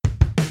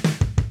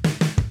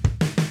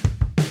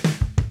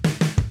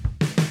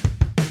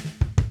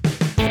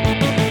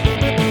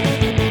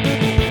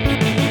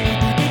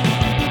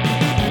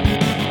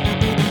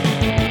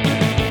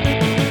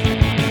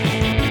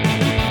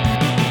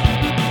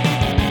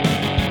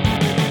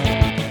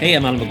Hey,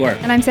 I'm Alan McGuire.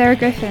 And I'm Sarah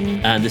Griffin.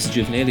 And this is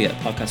Juvenilia, a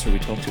podcast where we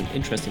talk to an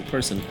interesting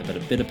person about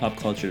a bit of pop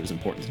culture that was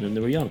important to them when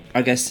they were young.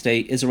 Our guest today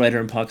is a writer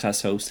and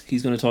podcast host.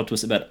 He's going to talk to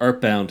us about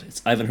Earthbound.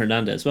 It's Ivan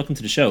Hernandez. Welcome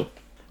to the show.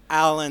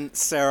 Alan,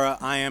 Sarah,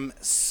 I am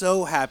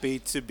so happy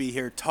to be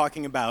here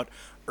talking about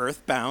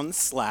Earthbound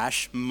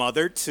 /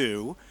 Mother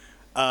 2,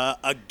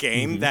 a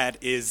game that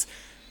is...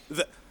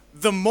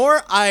 The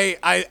more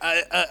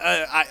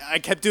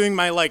I kept doing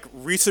my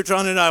research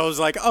on it, I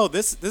was like, oh,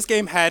 this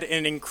game had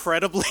an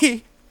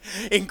incredibly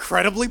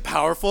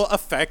powerful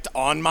effect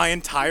on my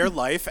entire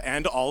life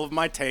and all of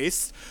my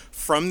tastes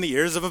from the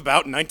years of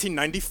about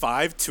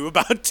 1995 to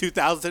about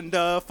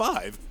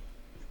 2005.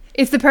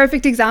 It's the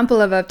perfect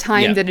example of a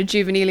time that a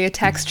Juvenilia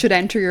text should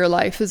enter your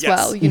life as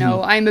well. You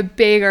know, I'm a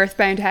big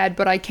Earthbound head,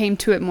 but I came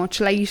to it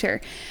much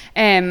later.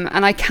 And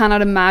I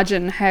cannot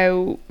imagine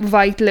how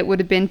vital it would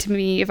have been to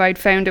me if I'd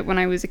found it when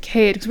I was a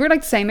kid. Because we're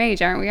like the same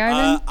age, aren't we,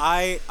 Ivan?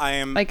 I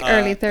am... like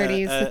early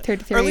 30s,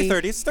 33. Early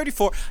 30s,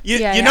 34. You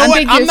know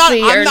what? I'm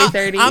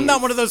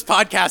not one of those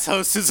podcast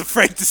hosts who's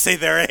afraid to say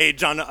their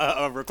age on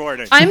a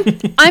recording.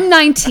 I'm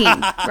 19,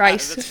 right?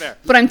 That's fair.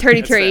 But I'm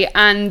 33,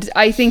 and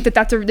I think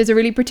there's a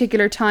really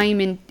particular time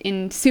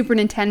in Super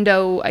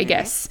Nintendo, I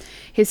guess,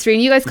 history.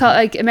 And you guys call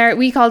it,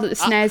 we called it the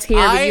SNES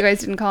here, but you guys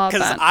didn't call it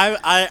that.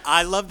 Because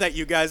I love that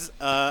you guys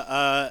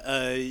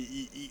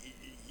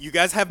you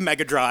guys have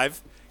Mega Drive.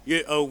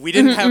 We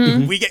didn't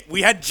have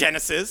we had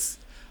Genesis.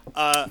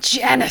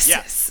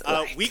 Genesis.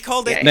 Yeah. We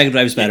called it Mega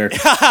Drive's better.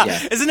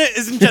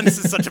 Isn't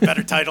Genesis such a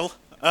better title?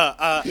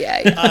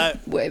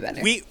 Way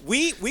better.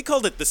 We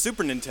called it the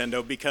Super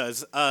Nintendo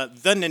because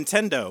the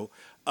Nintendo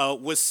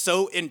was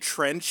so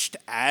entrenched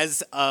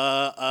as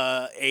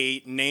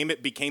a name,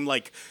 it became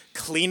like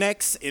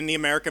Kleenex in the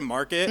American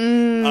market,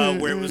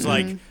 where it was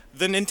like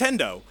the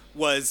Nintendo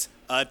was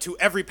to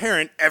every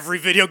parent, every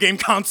video game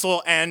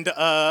console and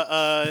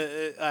handheld.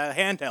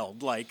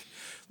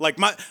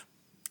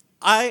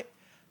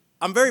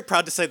 I'm very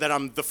proud to say that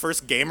I'm the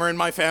first gamer in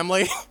my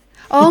family.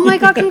 Oh my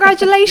God!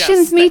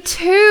 Congratulations, Yes, me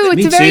too.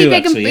 It's a very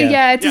big, actually,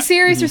 it's a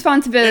serious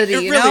responsibility.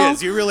 It really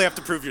is. You really have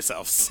to prove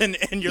yourselves and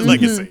your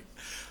legacy.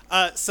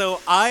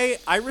 So I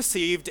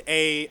received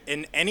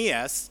an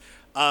NES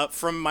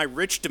from my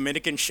rich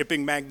Dominican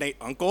shipping magnate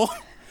uncle,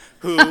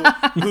 who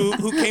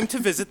came to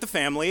visit the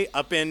family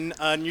up in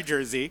New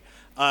Jersey,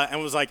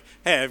 and was like,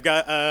 "Hey, I've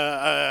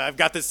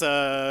got this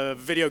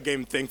video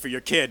game thing for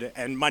your kid."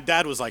 And my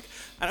dad was like,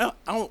 "I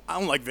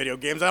don't like video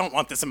games. I don't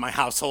want this in my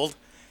household."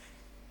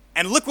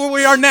 And look where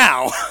we are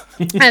now.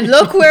 And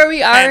look where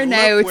we are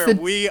now. It's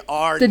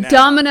the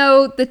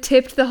domino that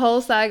tipped the whole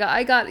saga.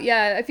 I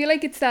feel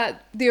like it's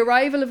that the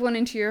arrival of one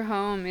into your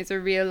home is a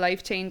real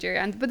life changer.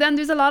 But then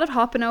there's a lot of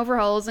hopping over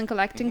holes and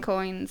collecting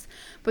coins.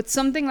 But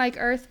something like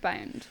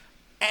Earthbound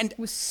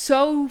was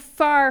so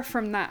far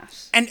from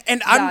that.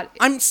 And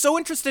I'm so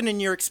interested in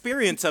your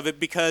experience of it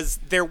because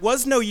there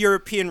was no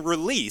European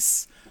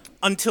release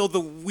until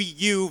the Wii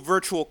U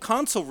Virtual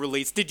Console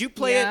release. Did you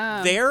play it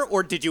there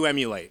or did you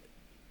emulate?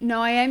 No,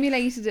 I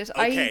emulated it.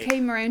 Okay, I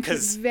came around to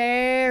it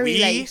very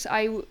late.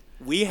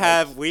 We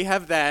have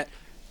that.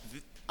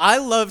 I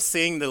love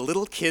seeing the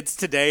little kids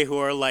today who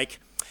are like,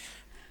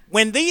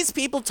 when these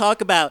people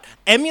talk about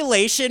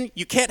emulation,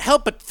 you can't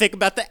help but think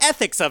about the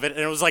ethics of it.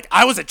 And it was like,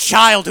 I was a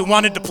child who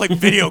wanted to play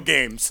video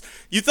games.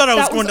 You thought I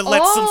was going to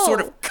let some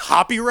sort of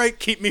copyright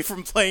keep me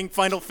from playing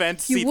Final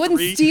Fantasy 3 You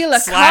wouldn't steal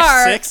a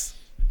car. 6?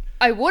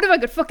 I would if I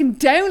could fucking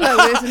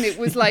download it, and it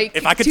was like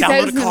if I could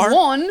download a car.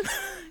 2001.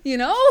 You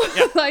know,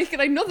 and I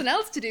had nothing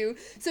else to do.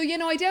 So, you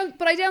know, I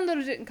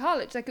downloaded it in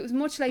college. Like, it was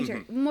much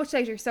later.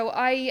 So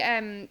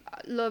I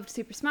loved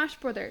Super Smash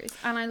Brothers,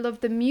 and I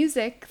loved the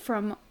music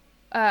from.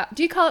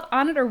 Do you call it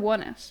On It or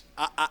Won It?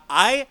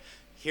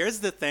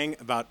 Here's the thing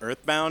about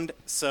Earthbound.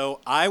 So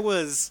I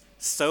was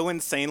so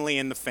insanely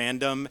in the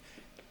fandom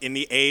in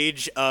the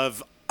age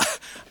of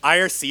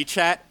IRC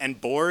chat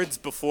and boards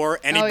before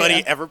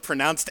anybody ever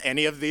pronounced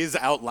any of these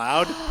out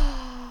loud.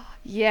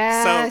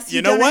 Yes, so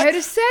you know what? How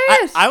to say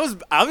it.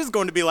 I was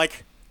going to be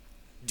like,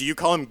 do you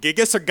call him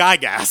Gigas or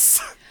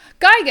Gygas?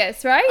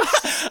 Gygas, right?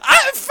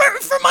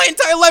 For my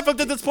entire life up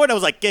to this point, I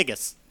was like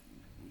Gigas.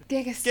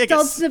 Gigas.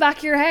 It's in the back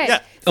of your head.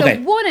 Yeah. So Okay.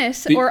 Won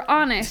It or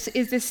On It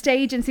is the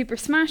stage in Super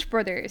Smash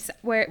Brothers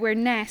where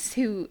Ness,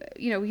 who,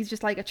 you know, he's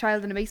just like a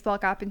child in a baseball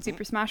cap in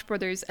Super Smash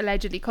Brothers,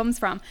 allegedly comes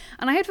from.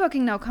 And I had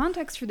fucking no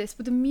context for this,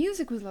 but the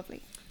music was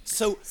lovely.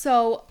 So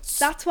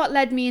that's what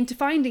led me into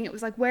finding it.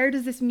 Was like, where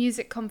does this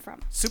music come from?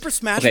 Super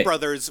Smash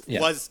Brothers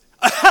was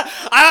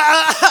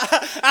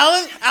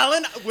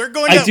Alan, we're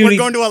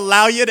going to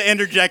allow you to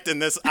interject in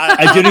this.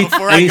 I need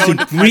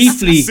to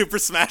briefly Super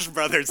Smash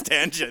Brothers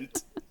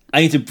tangent. I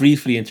need to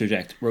briefly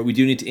interject where we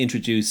do need to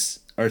introduce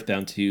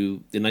Earthbound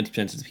to the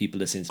 90% of the people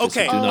listening to this.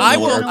 Okay, who do not know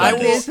what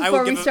Earthbound is.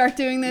 Before we start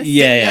doing this.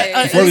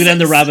 Yeah. Before we get down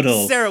the rabbit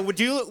hole. Sarah, would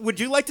you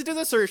like to do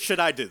this or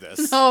should I do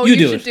this? No, You you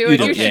do should it. do You it.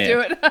 do You it. should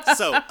do it.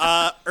 So,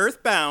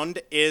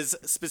 Earthbound is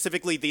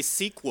specifically the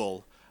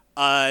sequel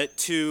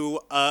to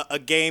a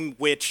game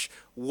which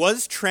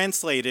was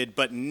translated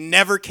but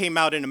never came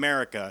out in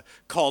America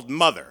called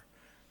Mother.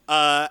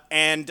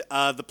 And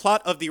the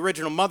plot of the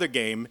original Mother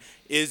game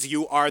is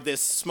you are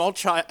this small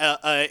child.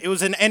 It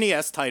was an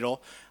NES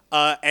title,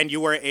 and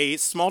you were a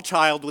small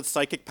child with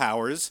psychic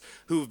powers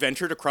who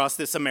ventured across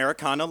this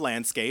Americana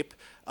landscape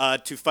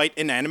to fight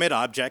inanimate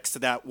objects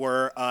that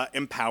were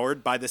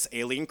empowered by this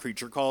alien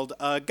creature called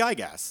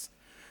Gygas.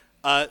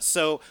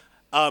 So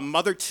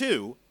Mother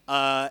 2,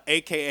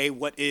 aka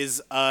what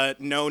is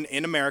known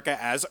in America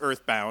as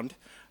Earthbound,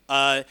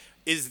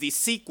 is the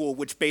sequel,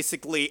 which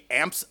basically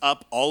amps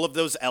up all of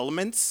those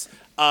elements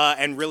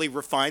and really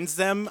refines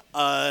them.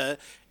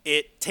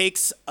 It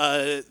takes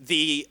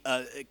the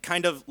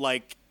kind of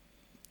like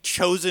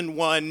chosen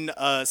one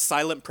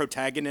silent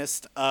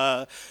protagonist,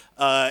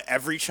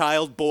 every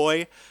child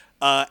boy,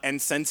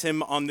 and sends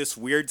him on this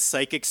weird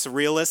psychic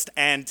surrealist.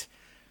 And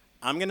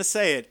I'm going to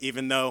say it,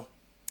 even though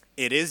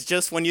it is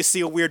just when you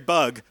see a weird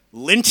bug,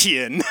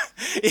 Lynchian,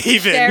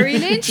 even Very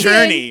Lynchian.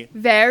 journey.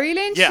 Very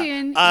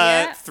Lynchian.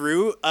 Yeah.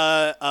 Through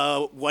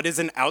what is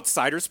an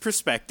outsider's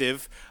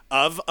perspective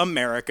of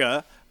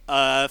America,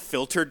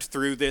 filtered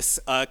through this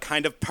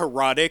kind of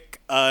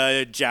parodic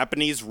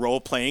Japanese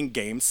role-playing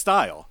game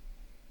style.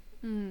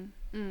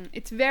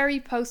 It's very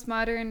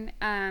postmodern.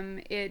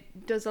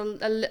 It does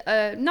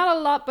not a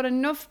lot, but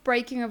enough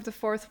breaking of the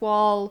fourth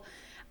wall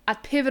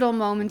at pivotal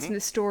moments in the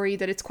story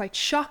that it's quite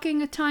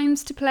shocking at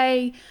times to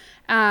play.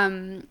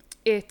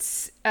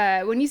 It's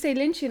when you say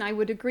Lynchian, I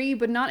would agree,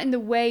 but not in the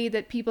way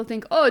that people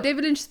think, oh,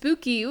 David Lynch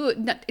spooky. Ooh,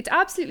 no, it's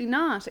absolutely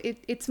not.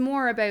 It's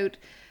more about,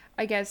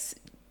 I guess,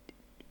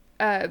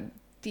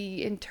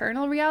 the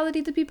internal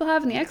reality that people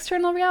have and the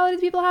external reality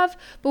that people have.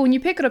 But when you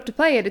pick it up to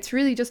play it, it's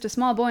really just a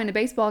small boy in a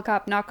baseball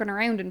cap knocking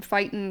around and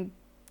fighting,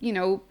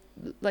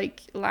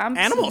 like lamps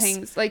Animals. and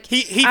things. Like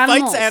he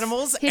animals, fights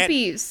animals,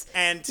 hippies,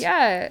 and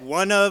yeah.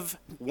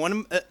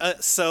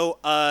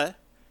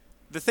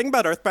 The thing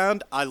about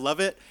Earthbound, I love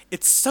it.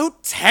 It's so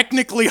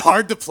technically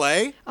hard to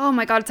play. Oh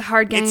my god, it's a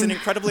hard game. It's an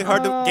incredibly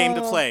hard game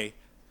to play,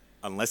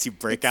 unless you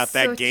break out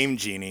that so Game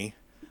Genie.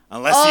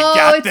 Unless you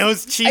got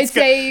those cheats.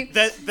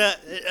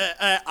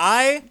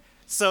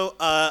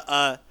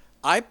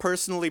 I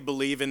personally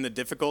believe in the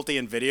difficulty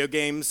in video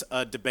games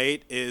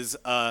debate is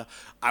I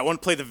want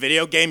to play the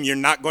video game. You're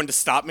not going to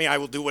stop me. I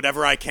will do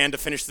whatever I can to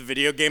finish the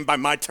video game by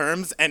my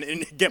terms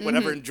and get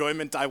whatever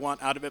enjoyment I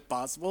want out of it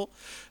possible.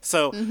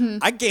 So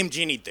I Game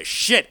Genied the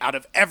shit out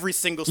of every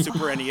single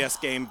Super NES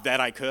game that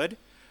I could.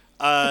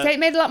 It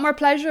made it a lot more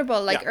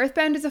pleasurable. Like, yeah.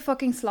 Earthbound is a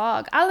fucking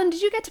slog. Alan,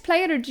 did you get to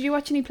play it, or did you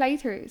watch any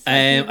playthroughs?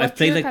 I've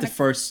played like the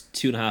first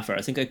 2.5 hours.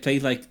 I think I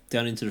played like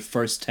down into the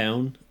first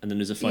town, and then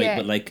there's a fight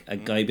with like a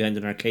guy behind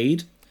an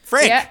arcade.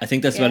 Frank. Yeah. I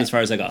think that's about as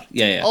far as I got.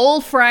 Yeah.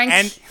 Old Frank.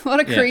 And-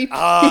 what a creep.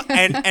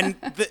 And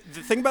the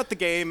thing about the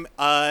game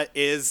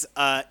is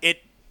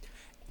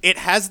it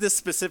has this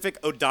specific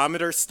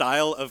odometer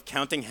style of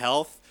counting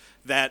health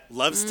that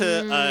loves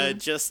to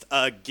just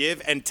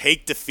give and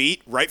take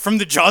defeat right from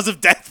the jaws of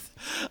death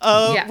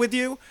with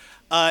you.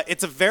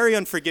 It's a very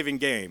unforgiving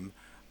game,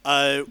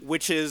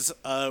 which is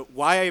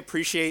why I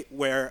appreciate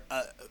where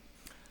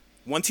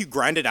once you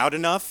grind it out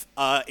enough,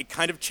 it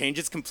kind of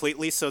changes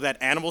completely so that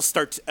animals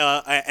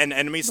and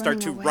enemies start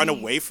to run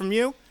away from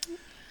you.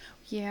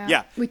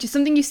 Yeah. Which is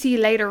something you see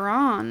later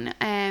on.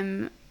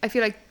 I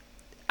feel like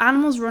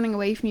animals running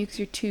away from you because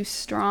you're too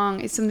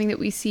strong is something that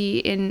we see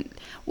in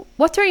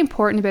what's very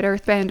important about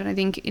Earthbound, and I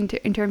think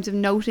in terms of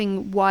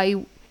noting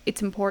why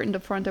it's important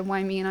up front and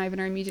why me and Ivan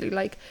are immediately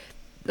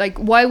like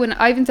why when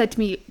Ivan said to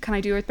me, can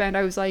I do Earthbound,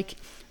 I was like,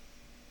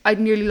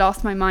 I'd nearly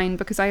lost my mind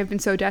because I have been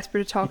so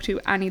desperate to talk to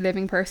any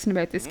living person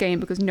about this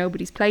game because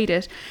nobody's played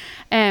it.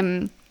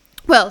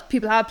 Well,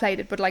 people have played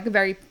it, but like a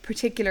very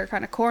particular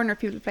kind of corner of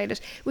people who played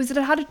it, was that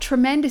it had a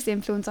tremendous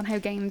influence on how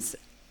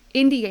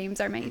indie games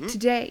are made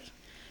today.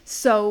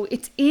 So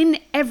it's in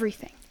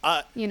everything,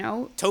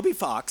 Toby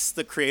Fox,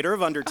 the creator of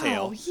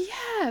Undertale. Oh,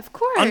 yeah, of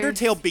course.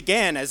 Undertale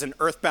began as an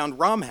Earthbound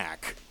ROM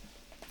hack.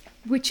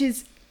 Which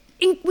is,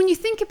 when you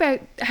think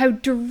about how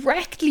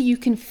directly you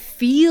can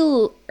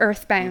feel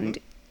Earthbound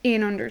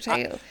in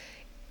Undertale.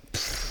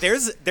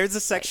 There's a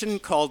section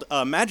called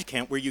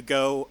Magicant where you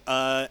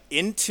go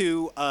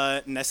into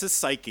Ness's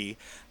psyche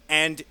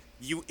and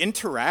you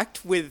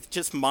interact with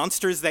just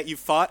monsters that you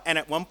fought, and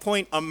at one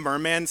point a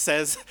merman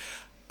says,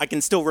 I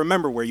can still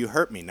remember where you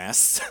hurt me,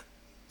 Ness.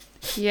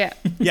 Yeah.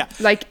 Yeah.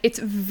 Like,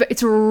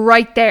 it's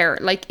right there.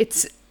 Like,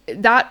 it's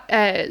that,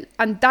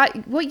 and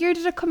that, what year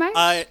did it come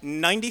out?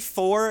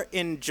 94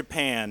 in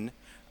Japan,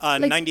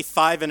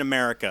 95 in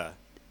America.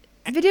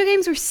 Video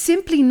games were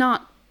simply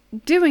not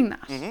doing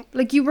that.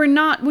 Like, you were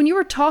not, when you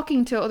were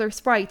talking to other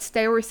sprites,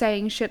 they were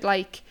saying shit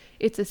like,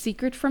 it's a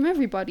secret from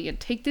everybody, and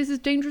take this, is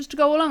dangerous to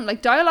go alone.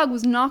 Like, dialogue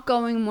was not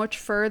going much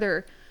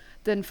further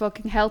than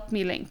fucking Help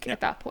Me Link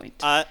at that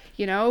point.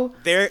 You know?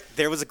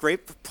 There was a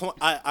great point.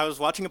 I was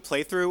watching a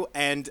playthrough,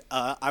 and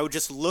I would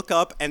just look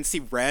up and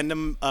see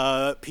random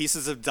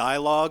pieces of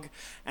dialogue.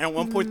 And at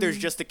one point, there's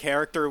just a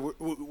character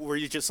where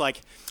you're just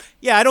like,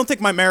 yeah, I don't think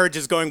my marriage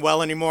is going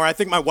well anymore. I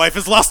think my wife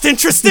has lost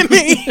interest in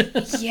me.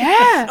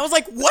 Yeah. I was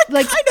like, what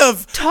kind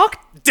of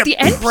the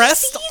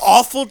depressed,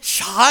 awful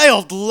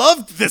child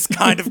loved this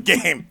kind of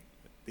game?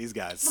 These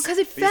guys. Because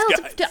it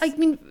felt, I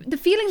mean, the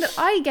feeling that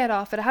I get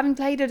off it, having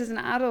played it as an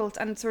adult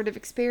and sort of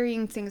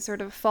experiencing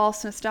sort of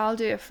false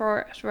nostalgia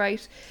for it,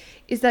 right,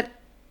 is that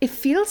it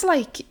feels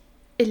like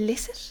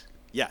illicit.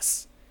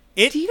 Yes.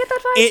 Do you get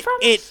that vibe from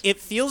it? It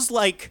feels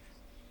like,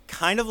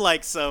 kind of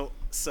like, so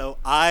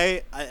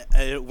I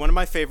one of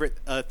my favorite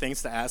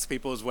things to ask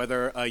people is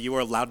whether you were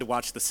allowed to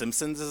watch The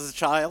Simpsons as a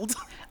child.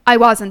 I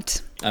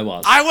wasn't. I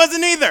was. I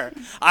wasn't either.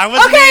 I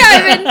wasn't Okay,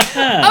 either.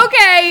 Ivan.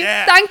 Okay,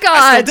 Yeah. thank God.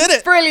 I still did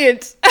it.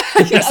 Brilliant.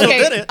 I still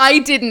did it. I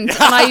didn't. And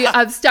I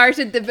have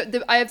started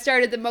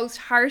the most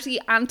hearty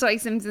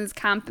anti-Simpsons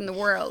camp in the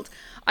world.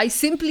 I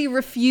simply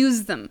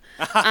refuse them,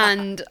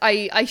 and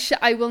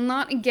I will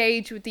not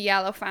engage with the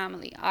Yellow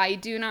family. I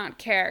do not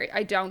care.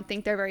 I don't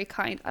think they're very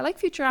kind. I like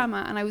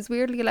Futurama, and I was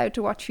weirdly allowed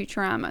to watch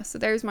Futurama, so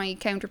there's my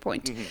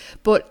counterpoint. Mm-hmm.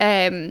 But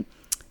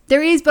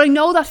but I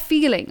know that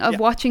feeling of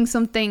watching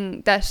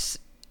something that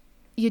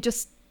you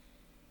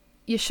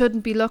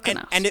shouldn't be looking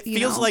at. And it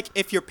feels like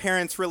if your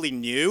parents really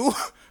knew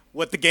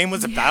what the game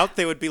was about,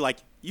 they would be like,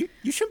 you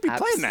shouldn't be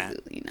playing that.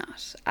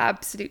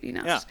 Absolutely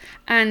not. Yeah.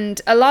 And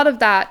a lot of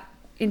that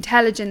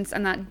intelligence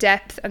and that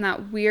depth and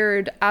that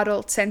weird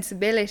adult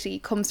sensibility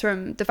comes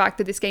from the fact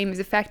that this game is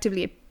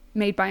effectively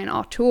made by an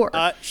auteur.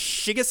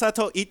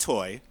 Shigesato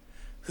Itoi,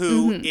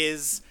 who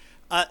is...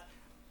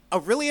 a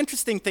really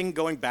interesting thing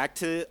going back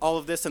to all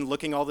of this and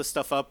looking all this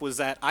stuff up was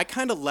that I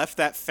kind of left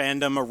that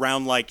fandom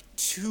around like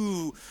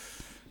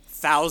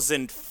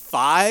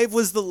 2005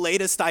 was the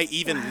latest I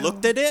even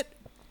looked at it.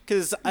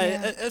 Because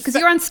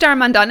you're on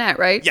Starman.net,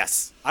 right?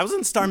 Yes, I was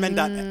on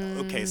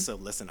Starman.net. Okay, so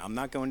listen, I'm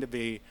not going to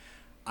be...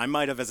 I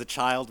might have, as a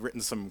child,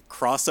 written some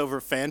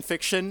crossover fan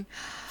fiction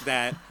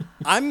that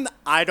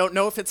I don't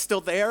know if it's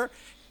still there.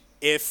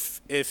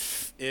 If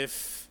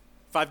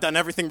I've done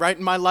everything right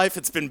in my life,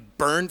 it's been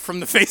burned from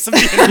the face of the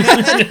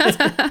internet.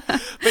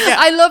 But yeah.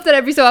 I love that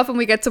every so often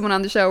we get someone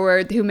on the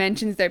show who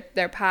mentions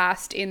their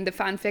past in the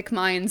fanfic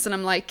minds, and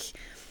I'm like,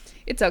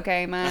 it's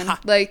okay, man.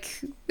 Like,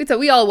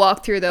 we all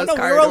walk through those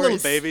corridors. We're all little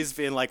babies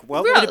being like,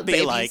 what would it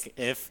be like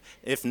if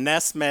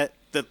Ness met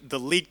the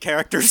lead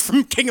characters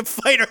from King of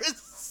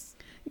Fighters?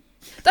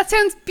 That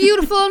sounds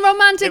beautiful and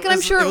romantic, and I'm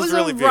sure it was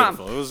really a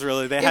beautiful. romp. It was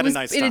really, they had a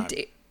nice time.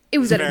 It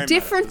was at a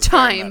different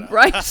time,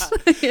 right?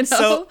 You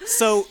know?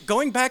 So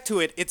going back to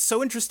it, it's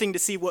so interesting to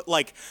see what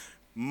like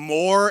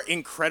more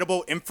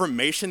incredible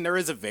information there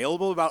is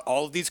available about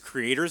all of these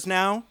creators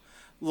now.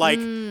 Like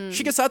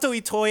Shigesato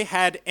Itoi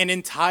had an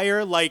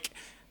entire like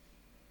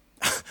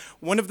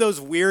one of those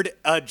weird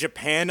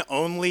Japan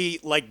only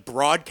like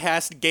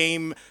broadcast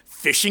game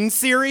fishing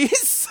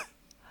series.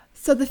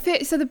 So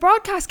the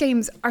broadcast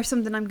games are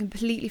something I'm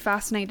completely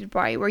fascinated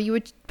by, where you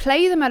would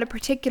play them at a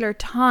particular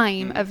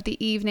time of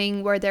the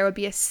evening where there would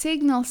be a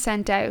signal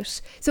sent out.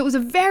 So it was a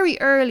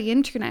very early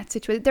internet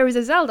situation. There was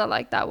a Zelda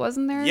like that,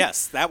 wasn't there?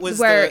 Yes, that was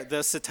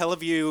the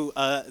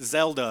Satellaview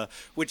Zelda,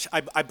 which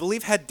I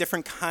believe had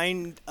different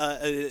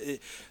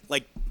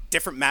like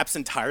different maps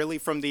entirely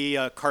from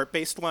the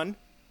cart-based one.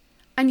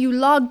 And you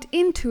logged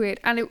into it,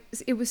 and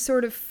it was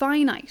sort of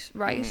finite,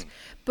 right?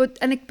 But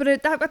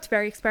that's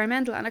very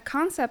experimental, and a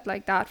concept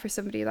like that for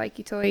somebody like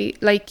Itoi,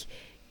 like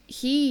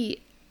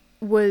he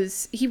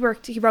wrote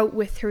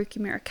with Haruki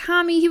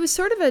Murakami. He was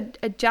sort of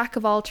a jack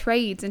of all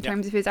trades in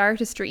terms of his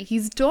artistry.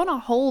 He's done a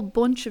whole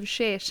bunch of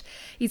shit.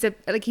 He's a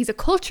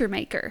culture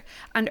maker,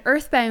 and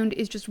Earthbound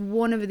is just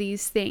one of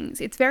these things.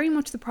 It's very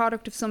much the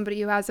product of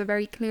somebody who has a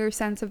very clear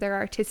sense of their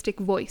artistic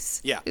voice.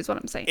 Yeah, is what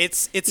I'm saying.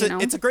 It's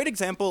a great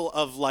example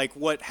of like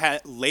what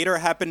later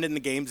happened in the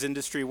games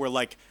industry, where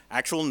like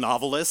actual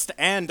novelists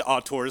and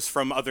auteurs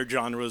from other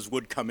genres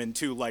would come in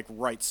to like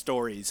write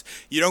stories.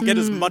 You don't get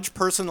as much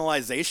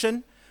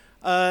personalization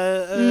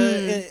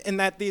in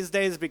that these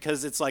days,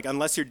 because it's like,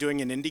 unless you're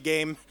doing an indie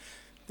game,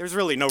 there's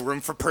really no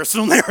room for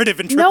personal narrative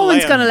in AAA. No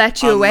one's gonna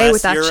let you away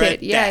with that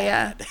shit.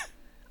 Yeah.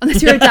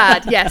 Unless you're a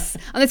dad, yes.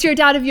 Unless you're a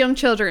dad of young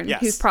children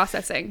who's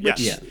processing.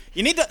 Yes.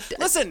 You need to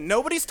listen.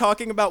 Nobody's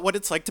talking about what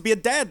it's like to be a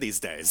dad these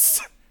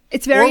days.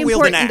 It's very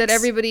important that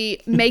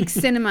everybody makes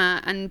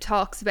cinema and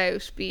talks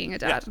about being a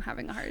dad and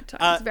having a hard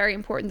time. It's very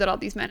important that all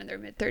these men in their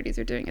mid-30s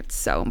are doing it. It's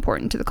so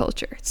important to the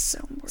culture. It's so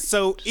important.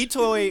 So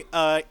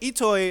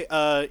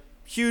Itoi,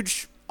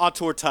 huge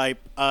auteur type,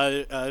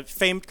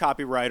 famed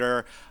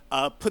copywriter,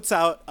 puts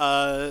out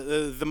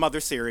the Mother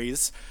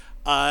series,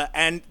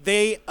 and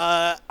they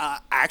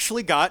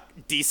actually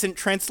got decent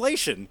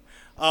translation,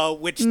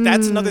 which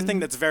that's another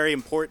thing that's very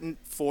important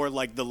for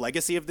like the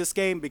legacy of this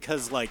game,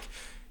 because like,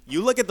 you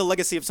look at the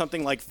legacy of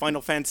something like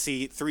Final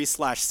Fantasy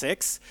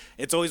 3/6,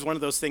 it's always one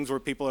of those things where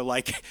people are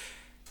like,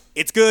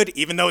 it's good,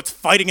 even though it's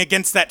fighting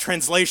against that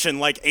translation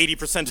like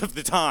 80% of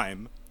the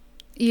time.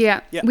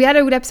 Yeah. Yeah. We had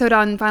a good episode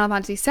on Final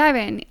Fantasy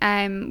VII,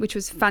 which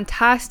was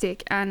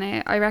fantastic, and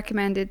I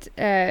recommended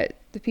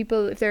the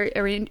people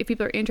if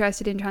people are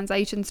interested in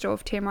translation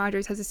stuff. Tim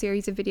Rogers has a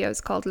series of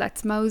videos called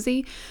Let's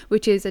Mosey,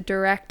 which is a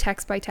direct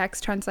text by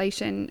text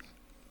translation.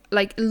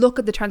 Like, look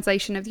at the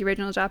translation of the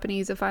original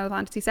Japanese of Final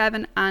Fantasy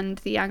VII and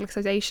the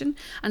Anglicization,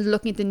 and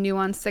looking at the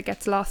nuance that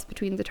gets lost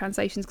between the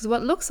translations. Because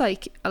what looks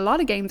like a lot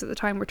of games at the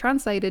time were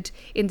translated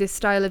in this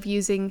style of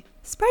using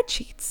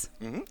spreadsheets.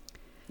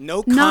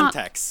 No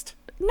context.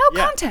 No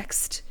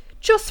context,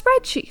 just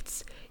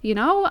spreadsheets, you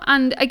know?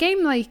 And a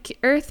game like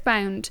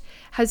Earthbound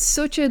has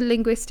such a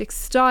linguistic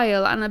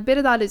style, and a bit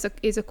of that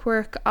is a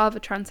quirk of a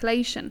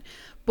translation,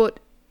 but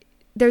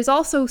there's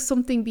also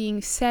something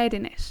being said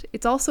in it.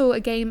 It's also a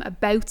game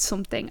about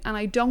something, and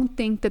I don't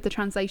think that the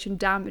translation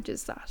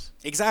damages that.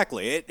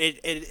 Exactly.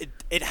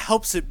 It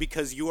helps it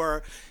because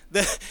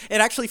it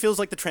actually feels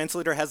like the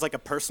translator has like a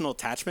personal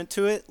attachment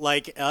to it.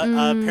 Like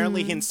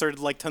apparently he inserted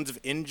like tons of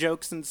in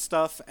jokes and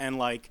stuff, and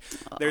like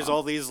there's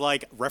all these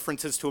like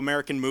references to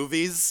American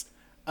movies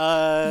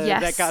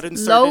that got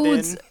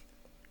inserted in.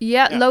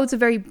 Yeah, loads of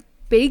very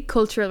big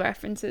cultural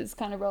references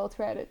kind of roll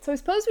throughout it. So I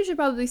suppose we should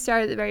probably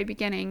start at the very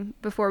beginning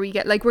before we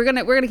get, like, we're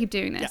gonna keep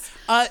doing this.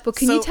 But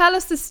can you tell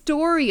us the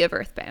story of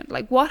Earthbound?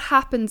 Like, what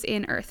happens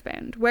in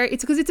Earthbound?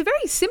 Because it's a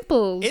very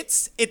simple.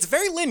 It's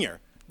very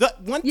linear. The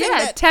one thing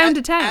town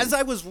to town. As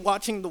I was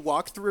watching the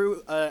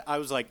walkthrough, I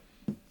was like,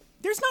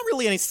 there's not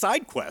really any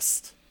side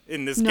quest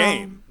in this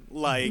game.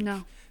 Like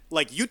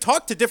you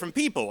talk to different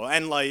people,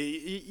 and like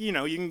you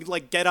know, you can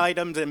like get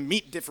items and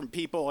meet different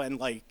people, and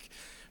like,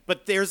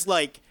 but there's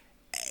like,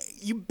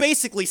 you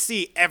basically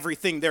see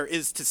everything there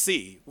is to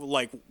see,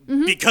 like,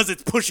 because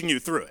it's pushing you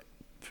through it.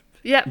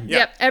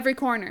 Yep. Every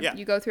corner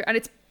you go through, and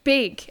it's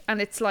big,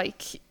 and it's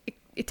like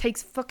it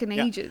takes fucking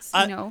ages,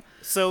 you know.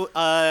 So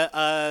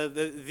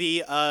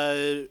the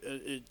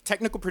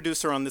technical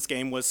producer on this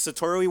game was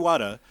Satoru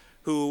Iwata,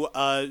 who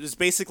is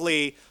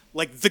basically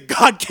like the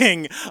God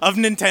King of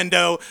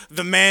Nintendo,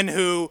 the man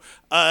who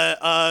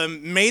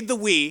made the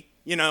Wii,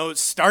 you know,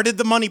 started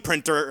the money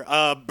printer,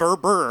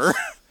 Burr.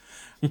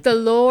 The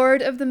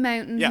Lord of the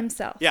Mountain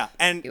himself. Yeah,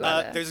 and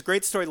there's a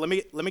great story. Let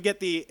me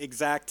get the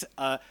exact.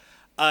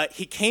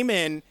 He came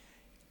in.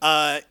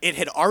 It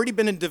had already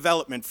been in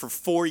development for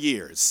 4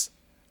 years.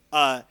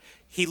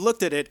 He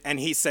looked at it and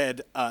he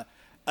said,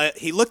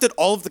 he looked at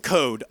all of the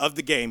code of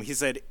the game. He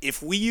said,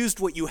 if we used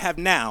what you have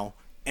now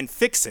and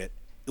fix it,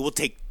 it will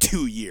take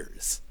 2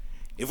 years.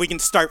 If we can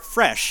start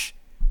fresh,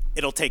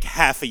 it'll take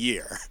half a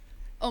year.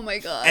 Oh my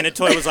God. And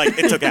Itoy was like,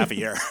 it took half a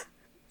year.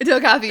 It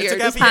took half a year.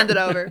 Just hand it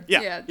over.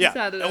 Yeah.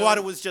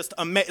 Iwata was just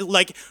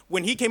like,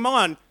 when he came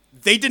on,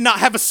 they did not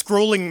have a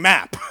scrolling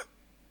map.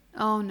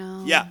 Oh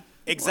no. Yeah,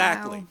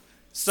 exactly. Wow.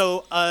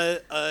 So,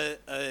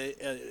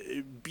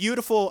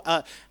 beautiful,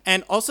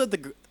 and also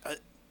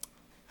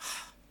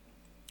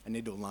I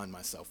need to align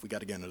myself. We got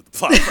to get into the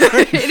plot.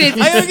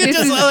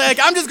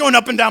 I'm just going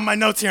up and down my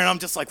notes here, and I'm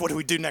just like, what do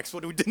we do next?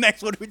 What do we do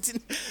next? What do we do?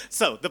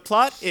 So the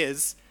plot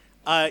is,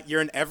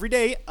 you're an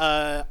everyday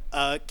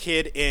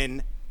kid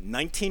in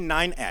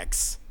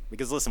 199X,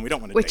 because listen, we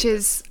don't want to. Which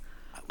is,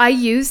 I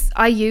use the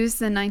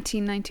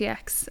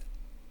 1990X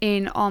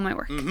in all my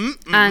work, and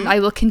I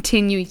will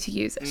continue to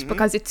use it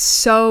because it's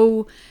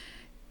so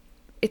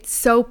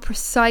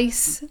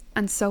precise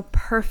and so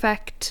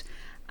perfect,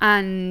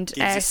 and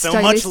gives you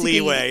so much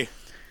leeway.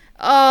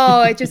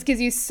 Oh, it just gives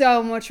you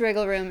so much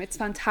wiggle room. It's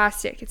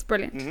fantastic. It's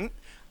brilliant.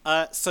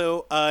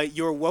 So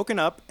you're woken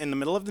up in the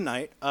middle of the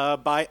night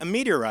by a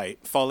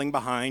meteorite falling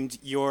behind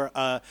your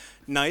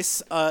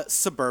nice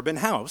suburban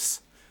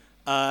house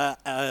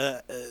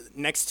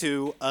next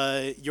to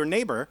your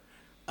neighbor,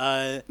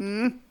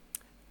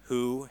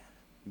 who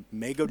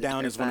may go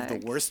down as one of the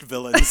worst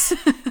villains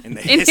in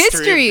the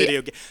history of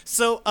video games.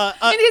 So,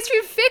 in history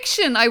of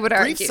fiction, I would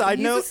argue. Brief side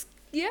note.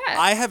 Yeah.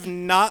 I have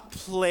not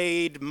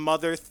played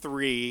Mother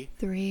 3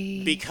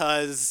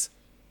 because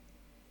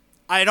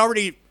I had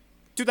already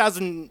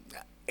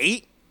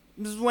 2008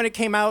 is when it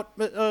came out.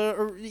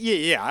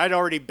 I'd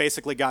already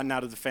basically gotten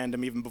out of the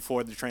fandom even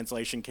before the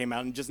translation came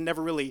out, and just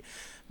never really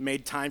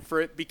made time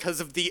for it because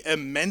of the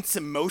immense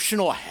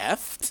emotional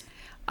heft.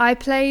 I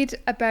played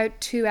about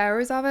 2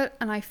 hours of it,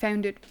 and I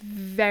found it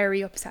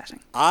very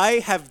upsetting. I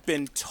have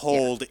been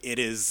told it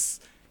is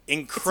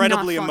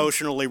incredibly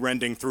emotionally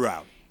rending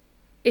throughout.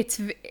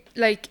 It's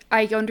like,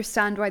 I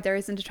understand why there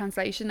isn't a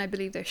translation. I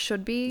believe there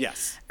should be.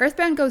 Yes.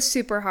 Earthbound goes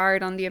super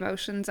hard on the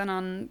emotions and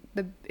on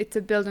it's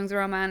a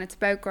Bildungsroman. It's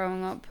about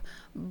growing up.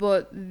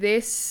 But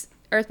this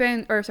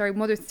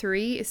Mother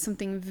 3 is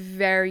something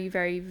very,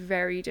 very,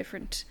 very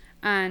different.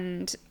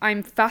 And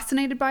I'm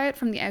fascinated by it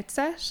from the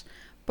outset,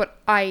 but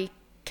I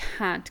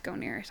can't go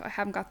near it. I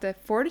haven't got the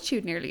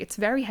fortitude nearly. It's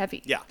very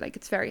heavy. Yeah. Like,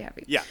 it's very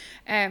heavy. Yeah.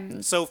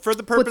 So for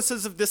the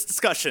purposes of this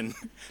discussion,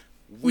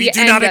 we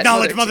do not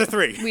acknowledge Mother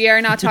 3. We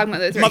are not talking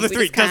about Mother 3. Mother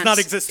 3 does not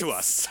exist to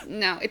us.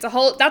 No,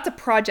 that's a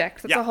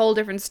project. That's a whole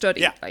different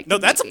study. Yeah. Like, no,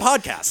 that's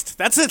completely. A podcast.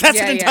 That's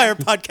an entire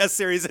podcast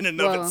series in and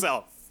of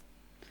itself.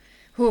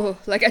 Ooh,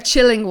 like a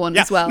chilling one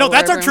as well. No,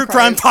 that's our true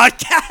crime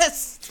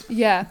podcast.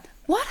 Yeah.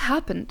 What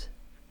happened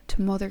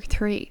to Mother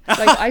 3?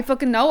 Like, I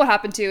fucking know what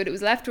happened to it. It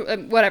was left...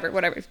 whatever.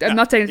 I'm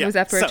not saying it was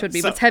left where it should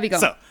be, but it's heavy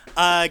going.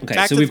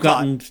 Okay, so we've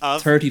gotten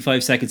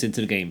 35 seconds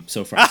into the game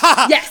so far.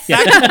 Yes!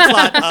 Back to the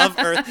plot of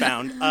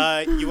Earthbound.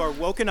 You are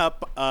woken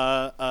up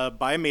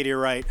by a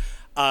meteorite.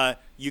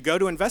 You go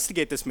to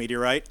investigate this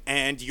meteorite,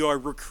 and you are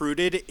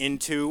recruited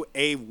into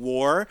a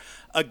war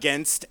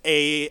against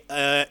an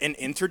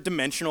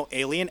interdimensional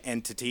alien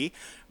entity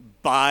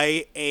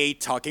by a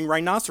talking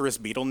rhinoceros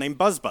beetle named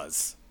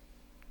Buzz.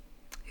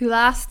 Who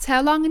lasts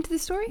how long into the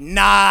story?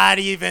 Not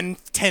even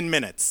 10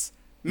 minutes.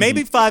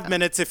 Maybe 5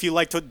 minutes if you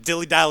like to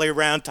dilly-dally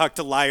around, talk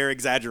to liar,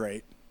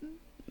 exaggerate.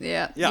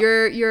 Yeah. Yeah.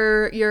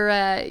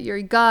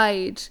 Your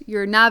guide,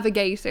 your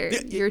navigator,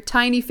 your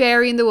tiny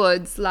fairy in the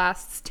woods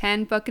lasts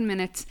 10 fucking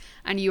minutes,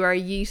 and you are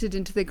yeeted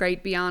into the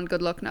great beyond.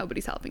 Good luck,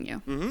 nobody's helping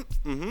you.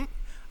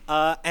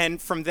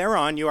 And from there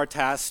on, you are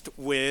tasked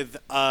with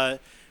an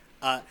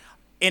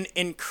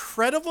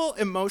incredible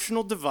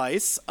emotional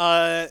device.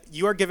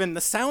 You are given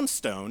the Sound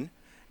Stone,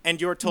 and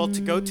you are told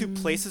to go to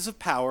places of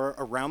power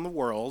around the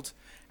world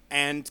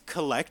and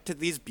collect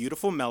these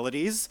beautiful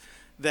melodies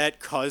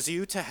that cause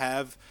you to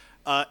have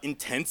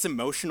intense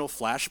emotional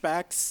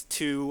flashbacks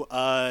to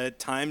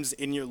times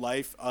in your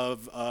life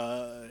of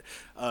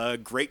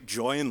great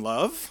joy and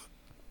love.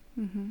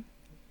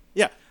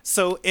 Yeah,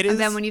 so it is...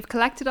 And then when you've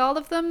collected all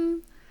of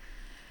them,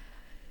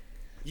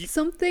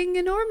 something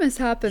enormous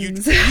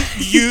happens.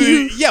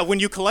 When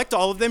you collect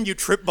all of them, you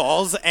trip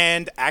balls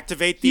and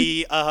activate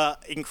the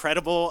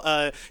incredible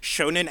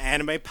shonen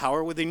anime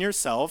power within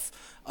yourself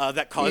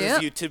that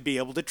causes you to be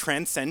able to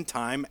transcend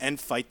time and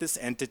fight this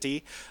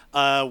entity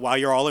while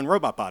you're all in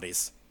robot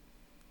bodies.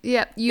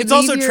 Yeah, it's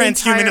also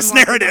transhumanist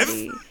narrative.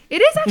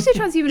 It is actually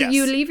transhumanist. Yes.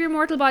 You leave your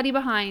mortal body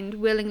behind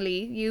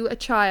willingly, you a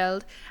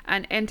child,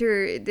 and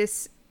enter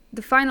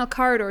the final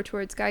corridor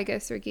towards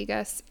Gygas or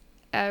Gigas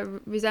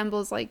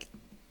resembles like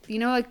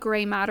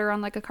gray matter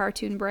on like a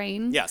cartoon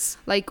brain. Yes.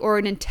 Like, or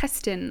an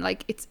intestine.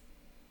 Like, it's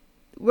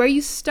where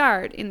you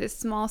start in this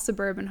small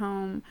suburban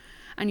home,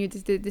 and you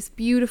this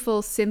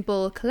beautiful,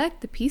 simple,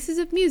 collect the pieces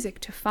of music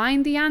to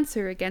find the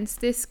answer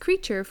against this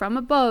creature from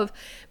above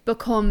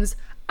becomes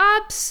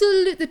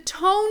absolute. The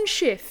tone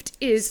shift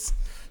is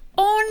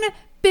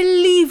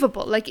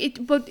unbelievable.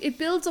 But it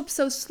builds up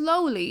so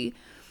slowly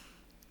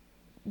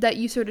that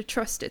you sort of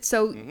trust it.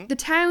 So the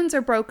towns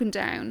are broken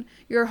down.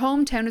 Your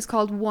hometown is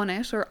called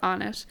Onit or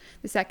Onit.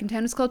 The second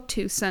town is called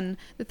Tucson.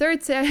 The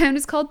third town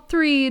is called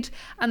Threed.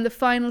 And the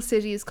final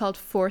city is called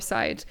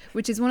Forside,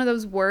 which is one of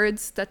those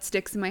words that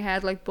sticks in my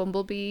head like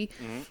bumblebee,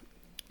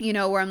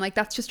 where I'm like,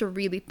 that's just a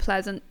really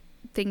pleasant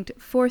thing to...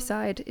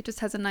 Forside, it just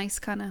has a nice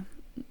kind of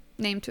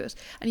name to it.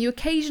 And you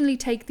occasionally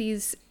take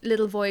these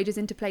little voyages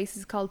into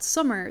places called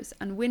summers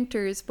and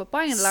winters, but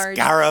by and large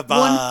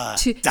Scaraba,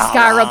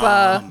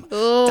 Scaraba,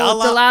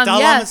 Dalam.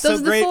 Yeah,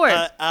 those are the four.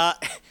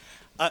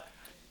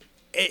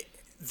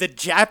 The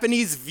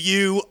Japanese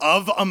view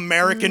of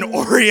American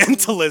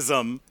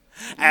Orientalism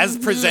as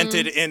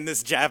presented in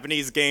this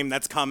Japanese game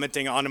that's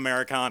commenting on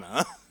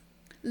Americana.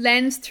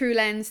 Lens through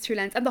lens through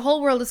lens. And the whole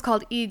world is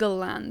called Eagle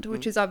Land,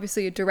 which is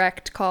obviously a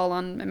direct call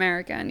on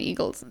America and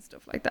eagles and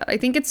stuff like that. I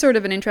think it's sort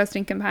of an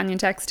interesting companion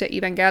text to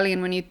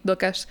Evangelion when you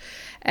look at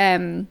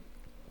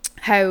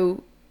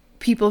how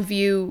people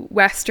view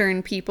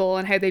Western people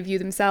and how they view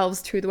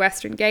themselves through the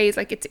Western gaze.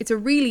 Like, it's a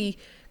really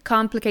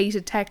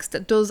complicated text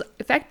that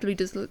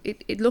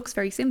it looks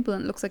very simple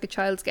and it looks like a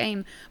child's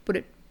game, but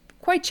it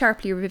quite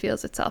sharply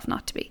reveals itself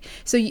not to be.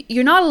 So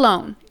you're not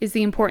alone is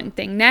the important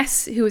thing.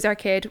 Ness, who is our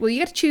kid, well, you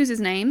get to choose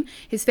his name,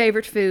 his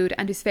favorite food,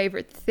 and his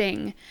favorite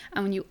thing.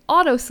 And when you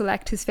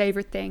auto-select his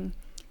favorite thing,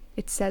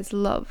 it says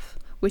love,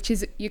 which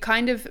is,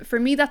 for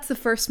me, that's the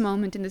first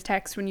moment in the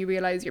text when you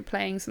realize you're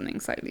playing something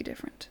slightly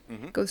different.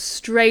 Goes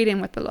straight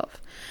in with the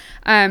love.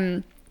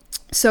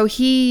 So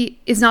he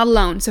is not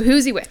alone. So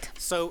who's he with?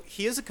 So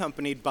he is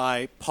accompanied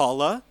by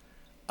Paula,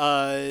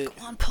 Come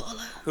on,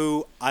 Paula.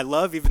 who I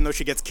love, even though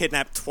she gets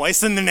kidnapped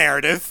twice in the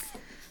narrative.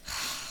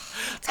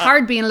 It's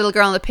hard being a little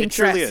girl in a pink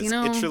dress, Is. you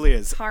know? It truly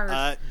is. It's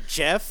hard.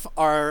 Jeff,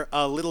 our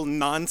little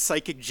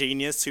non-psychic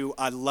genius, who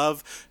I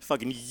love,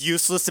 fucking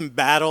useless in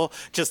battle.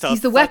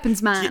 He's the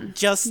weapons man.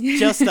 Just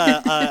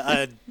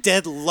a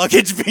dead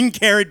luggage being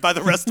carried by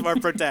the rest of our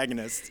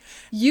protagonists.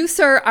 You,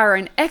 sir, are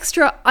an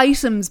extra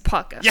items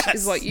pocket, Yes.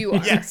 is what you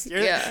are. Yes,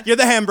 you're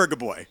the hamburger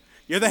boy.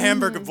 You're the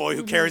hamburger boy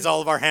who carries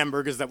all of our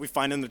hamburgers that we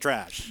find in the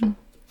trash.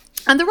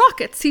 And the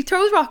rockets. He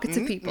throws rockets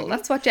at people.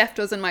 That's what Jeff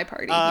does in my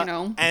party, you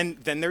know. And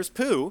then there's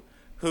Pooh,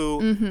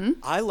 who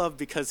I love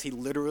because he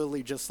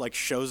literally just like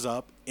shows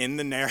up in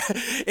the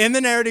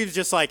narrative,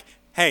 just like,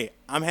 hey,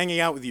 I'm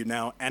hanging out with you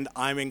now, and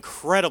I'm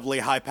incredibly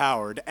high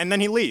powered, and then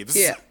he leaves.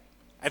 Yeah.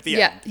 At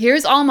the end.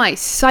 Here's all my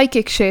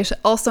psychic shit.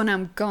 Also, now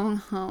I'm going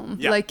home.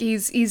 Yeah. Like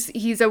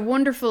he's a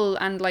wonderful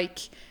and like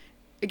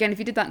again, if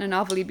you did that in a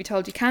novel, you'd be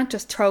told you can't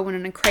just throw in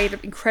an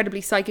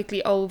incredibly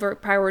psychically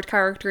overpowered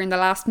character in the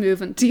last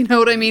movement. You know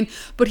what I mean?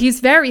 But he's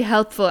very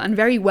helpful and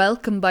very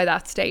welcome by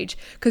that stage,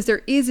 because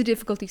there is a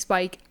difficulty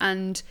spike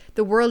and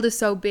the world is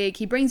so big.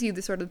 He brings you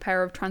the sort of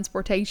power of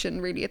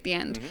transportation really at the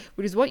end,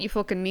 which is what you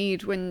fucking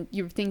need when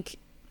you think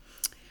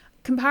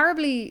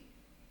comparably.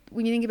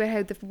 When you think about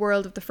how the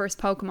world of the first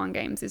Pokemon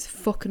games is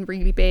fucking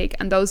really big,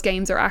 and those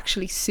games are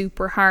actually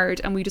super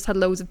hard, and we just had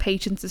loads of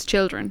patience as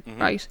children,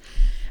 right?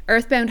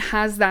 Earthbound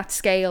has that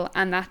scale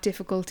and that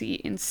difficulty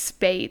in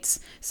spades.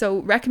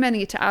 So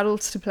recommending it to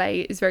adults to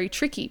play is very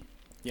tricky.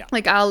 Yeah.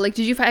 Like Al, like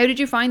how did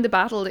you find the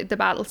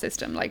battle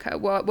system? Like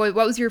what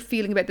was your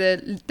feeling about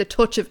the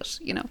touch of it,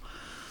 you know?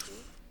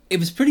 It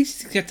was pretty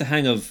easy to get the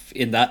hang of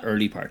in that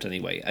early part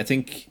anyway. I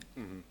think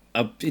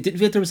it didn't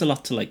feel like there was a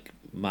lot to like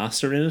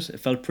master in it. It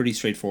felt pretty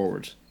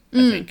straightforward, I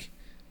think.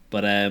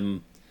 But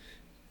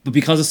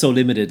because it's so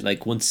limited,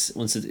 like once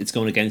it's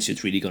going against you,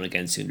 it's really going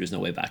against you, and there's no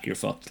way back. You're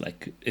fucked.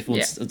 Like if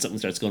something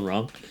starts going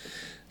wrong,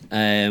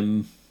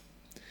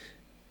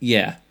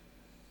 yeah,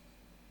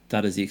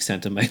 that is the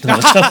extent of my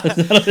knowledge.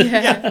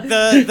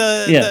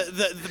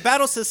 The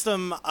battle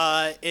system.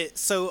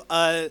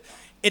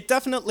 It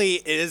definitely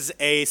is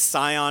a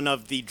scion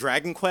of the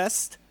Dragon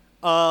Quest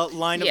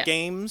line of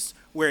games,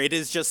 where it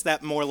is just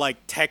that more like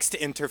text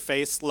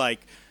interface. Like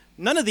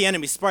none of the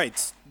enemy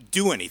sprites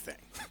do anything.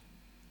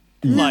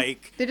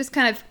 Like they just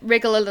kind of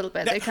wriggle a little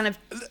bit. They invert.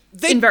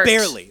 invert.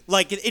 Barely.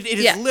 Like it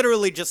is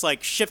literally just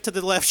like shift to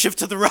the left, shift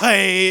to the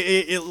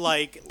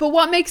right. But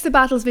what makes the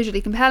battles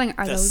visually compelling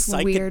are those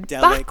weird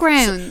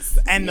backgrounds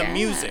and the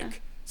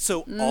music.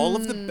 So all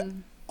of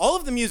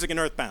the music in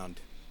Earthbound,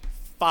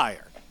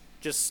 fire,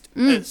 just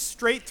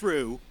straight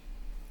through.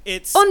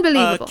 It's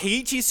unbelievable.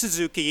 Keiichi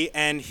Suzuki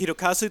and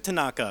Hirokazu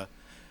Tanaka.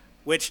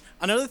 Which,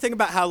 another thing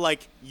about how,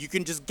 like, you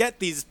can just get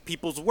these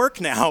people's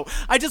work now.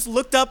 I just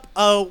looked up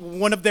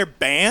one of their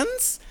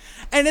bands,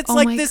 and it's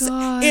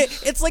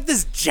it's like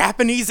this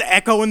Japanese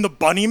Echo and the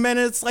Bunnymen.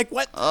 It's like,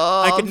 what?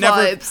 I could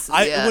never.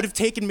 It would have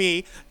taken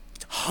me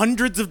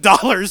hundreds of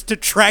dollars to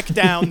track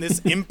down this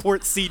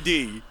import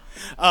CD.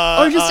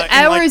 Or just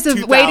hours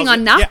of waiting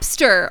on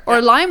Napster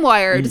or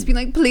LimeWire, just being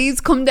like, please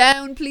come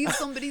down, please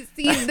somebody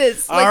see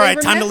this. All right,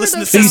 time to listen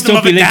to System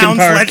of a Down's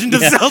Legend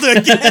of Zelda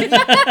again. Please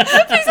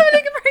somebody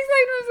Linkin Park's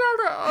Legend of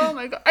Zelda. Oh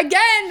my god,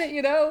 again,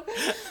 you know,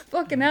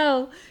 fucking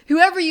hell.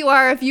 Whoever you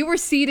are, if you were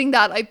seeding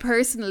that, I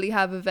personally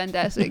have a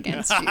vendetta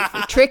against you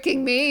for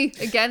tricking me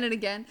again and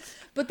again.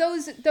 But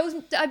those,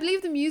 I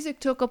believe the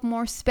music took up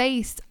more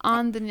space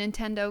on the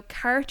Nintendo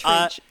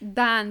cartridge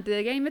than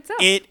the game itself.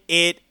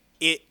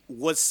 It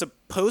was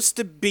supposed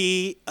to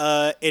be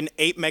an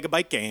 8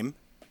 megabyte game,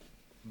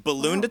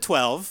 ballooned to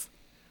 12,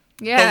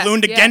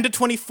 ballooned again to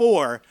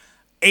 24.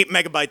 8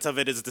 megabytes of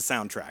it is the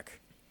soundtrack.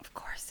 Of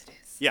course it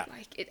is. Yeah.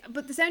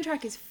 But the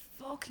soundtrack is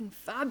fucking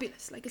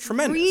fabulous. Like it's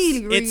tremendous.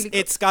 Really, really good.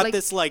 It's got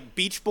this like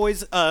Beach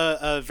Boys,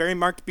 very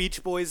marked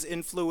Beach Boys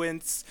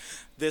influence.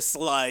 This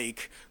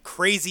like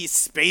crazy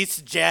space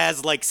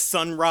jazz, like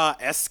Sun Ra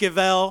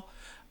Esquivel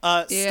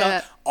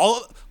stuff.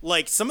 All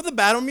like some of the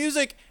battle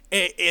music.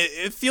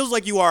 It feels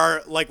like you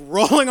are like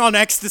rolling on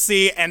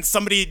ecstasy and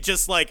somebody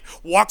just like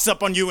walks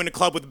up on you in a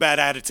club with a bad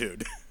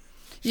attitude.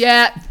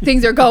 Yeah,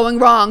 things are going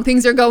wrong.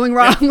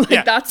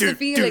 That's the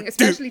feeling,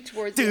 especially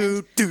towards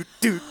the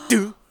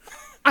end.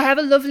 I have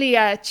a lovely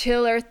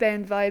chill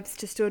Earthbound vibes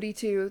to study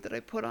to that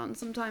I put on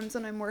sometimes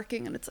when I'm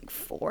working, and it's like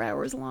 4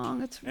 hours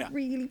long. It's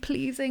really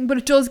pleasing, but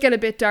it does get a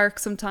bit dark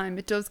sometimes.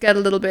 It does get a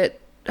little bit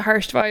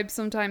harsh vibes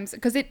sometimes,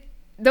 because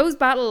those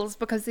battles,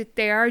 because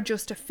they are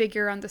just a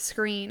figure on the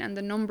screen and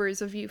the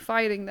numbers of you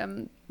fighting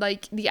them,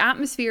 like the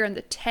atmosphere and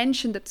the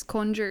tension that's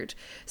conjured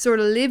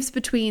sort of lives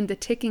between the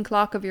ticking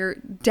clock of your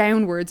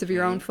downwards of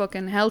your own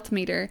fucking health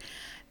meter,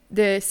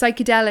 the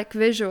psychedelic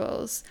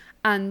visuals,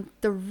 and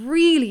the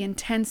really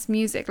intense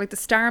music, like the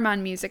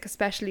Starman music,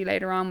 especially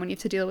later on when you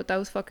have to deal with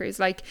those fuckers.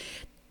 Like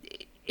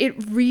it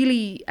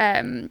really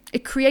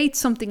it creates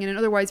something in an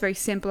otherwise very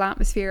simple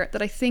atmosphere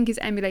that I think is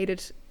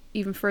emulated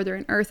even further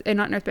in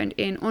Earthbound,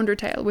 in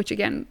Undertale, which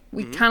again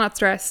we cannot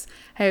stress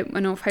how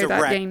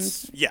that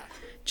game's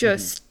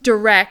just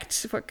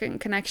direct fucking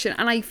connection.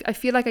 And I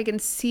feel like I can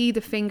see the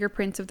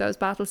fingerprints of those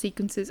battle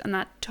sequences and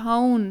that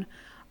tone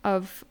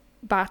of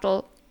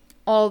battle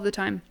all the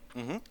time.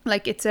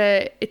 Like it's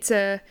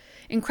a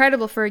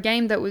incredible for a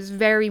game that was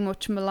very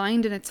much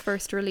maligned in its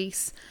first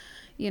release.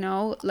 You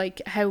know,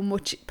 like how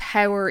much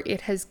power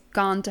it has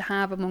gone to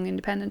have among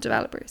independent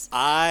developers.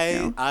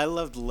 I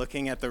loved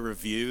looking at the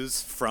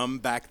reviews from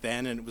back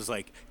then, and it was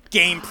like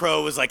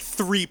GamePro was like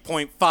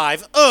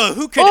 3.5.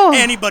 Who could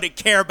anybody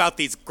care about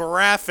these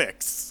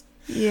graphics?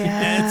 Yeah.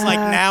 And it's like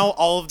now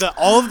all of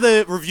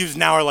the reviews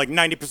now are like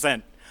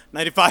 90%,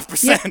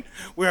 95%.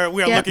 We are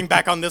looking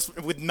back on this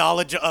with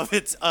knowledge of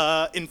its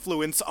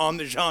influence on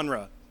the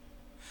genre.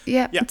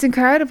 Yeah, it's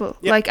incredible.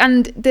 Yeah. Like,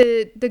 and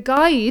the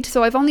guide,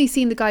 so I've only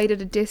seen the guide at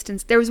a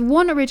distance. There was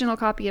one original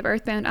copy of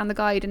Earthbound and the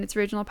guide in its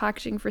original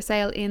packaging for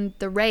sale in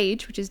The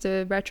Rage, which is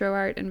the retro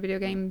art and video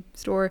game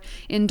store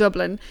in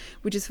Dublin,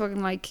 which is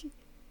fucking like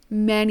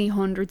many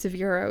hundreds of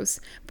euros,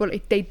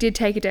 but they did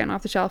take it down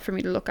off the shelf for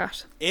me to look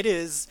at. It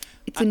is.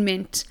 It's in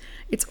mint.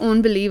 It's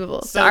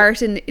unbelievable. So,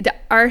 the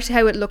art,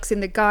 how it looks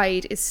in the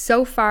guide, is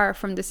so far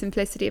from the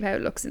simplicity of how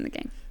it looks in the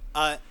game.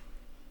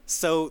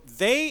 So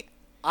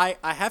I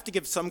have to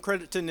give some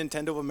credit to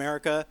Nintendo of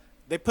America.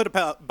 They put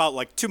about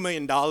like $2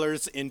 million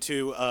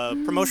into a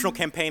promotional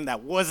campaign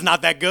that was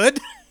not that good.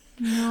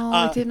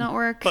 No, it did not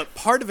work. But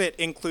part of it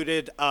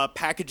included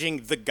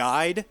packaging the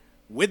guide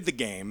with the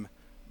game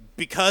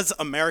because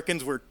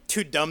Americans were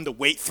too dumb to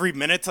wait 3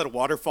 minutes at a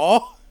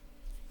waterfall.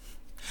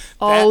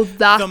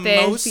 The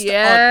most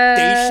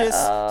audacious.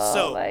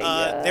 So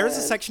there's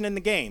a section in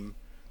the game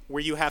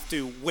where you have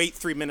to wait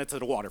 3 minutes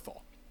at a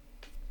waterfall.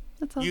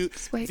 That's all.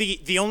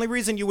 The only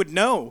reason you would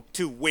know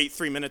to wait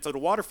 3 minutes at a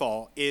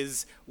waterfall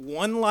is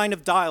one line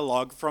of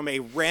dialogue from a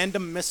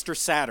random Mr.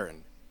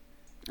 Saturn.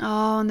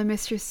 Oh, and the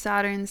Mr.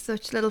 Saturn,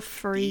 such little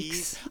freaks.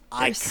 These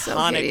They're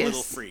iconic so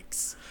little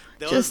freaks.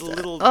 Those Just,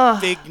 little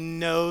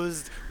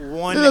big-nosed,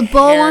 one little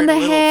bow on the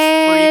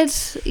head.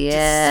 Freaks,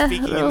 Yeah,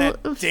 just speaking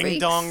that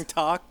ding-dong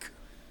talk.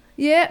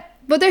 Yeah,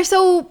 but they're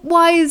so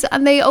wise,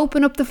 and they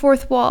open up the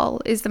fourth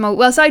wall. Is the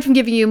well, aside from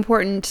giving you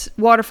important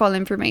waterfall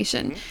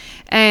information,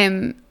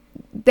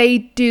 they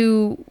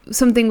do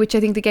something which I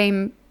think the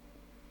game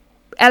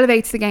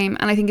elevates the game,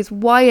 and I think is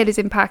why it has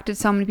impacted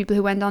so many people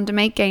who went on to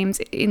make games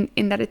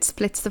in that it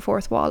splits the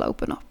fourth wall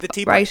open up. The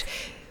tea right?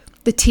 break.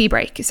 The tea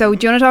break. So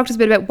do you want to talk to us a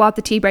bit about what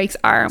the tea breaks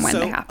are and when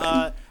they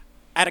happen?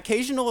 At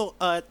occasional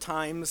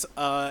times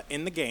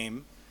in the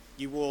game,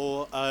 you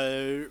will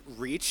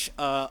reach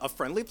a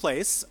friendly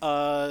place.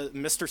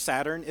 Mr.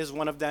 Saturn is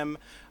one of them.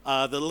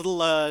 The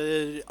little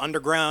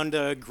underground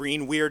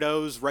green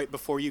weirdos right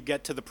before you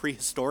get to the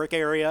prehistoric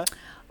area.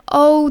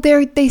 Oh,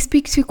 they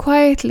speak too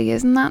quietly,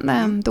 isn't that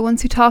them? The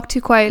ones who talk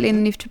too quietly, and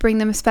you have to bring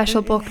them a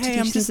special book to teach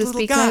them to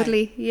speak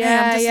loudly.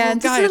 Yeah, I'm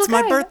just a little guy.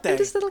 It's my birthday. I'm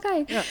just a little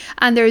guy. Yeah.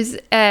 And there's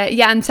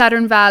and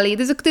Saturn Valley.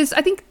 There's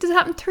I think does it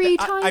happen 3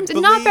 times? I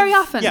believe, not very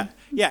often.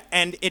 Yeah,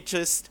 and it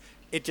just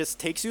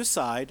takes you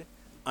aside.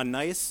 A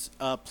nice,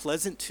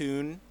 pleasant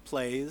tune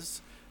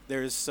plays.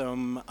 There's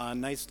some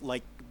nice,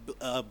 like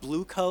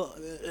light-colored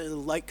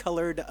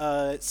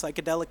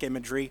psychedelic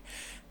imagery,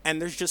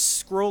 and there's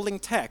just scrolling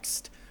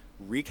text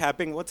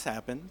recapping what's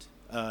happened.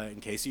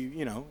 In case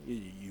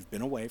you've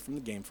been away from the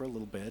game for a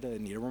little bit,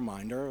 need a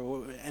reminder,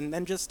 and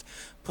then just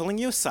pulling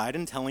you aside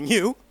and telling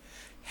you,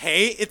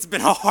 hey, it's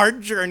been a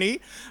hard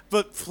journey,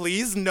 but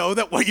please know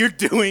that what you're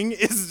doing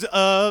is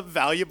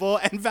valuable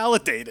and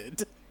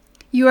validated.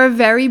 You are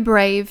very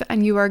brave,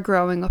 and you are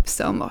growing up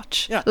so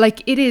much. Yeah.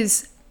 Like, it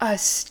is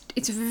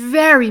it's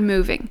very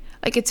moving.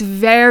 Like, it's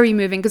very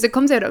moving because it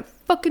comes out of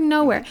fucking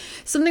nowhere.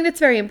 Something that's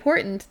very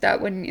important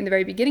that when in the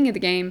very beginning of the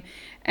game,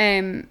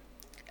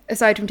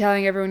 aside from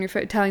telling everyone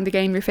telling the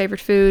game your favorite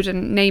food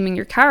and naming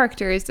your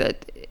character, is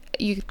that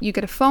you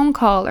get a phone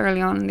call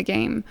early on in the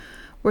game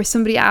where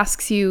somebody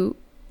asks you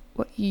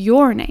what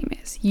your name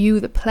is, you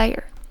the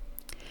player,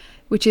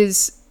 which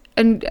is,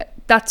 and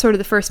that's sort of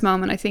the first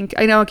moment. I think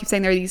I know I keep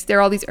saying there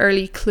are all these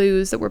early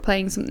clues that we're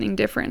playing something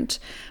different,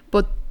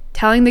 but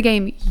telling the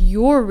game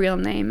your real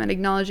name and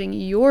acknowledging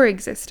your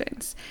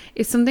existence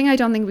is something I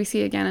don't think we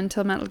see again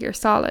until Metal Gear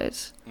Solid.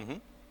 Mm-hmm.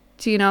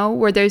 Do you know,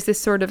 where there's this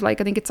sort of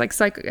like, I think it's like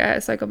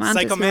Psycho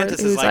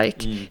Mantis who's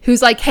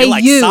like, hey,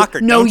 like you,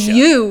 soccer, no,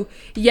 you,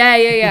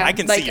 yeah. I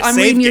can like, see your I'm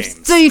save reading games.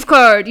 your save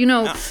card,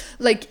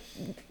 like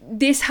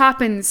this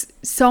happens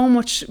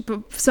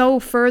so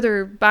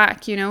further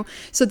back,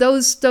 so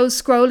those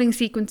scrolling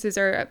sequences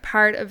are a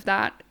part of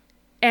that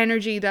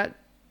energy that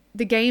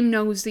the game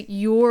knows that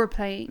you're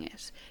playing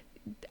it,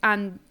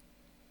 and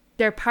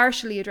they're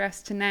partially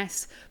addressed to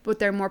Ness, but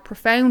they're more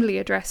profoundly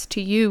addressed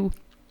to you,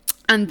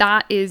 and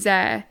that is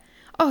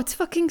it's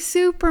fucking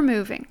super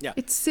moving. Yeah.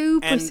 It's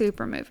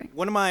super moving.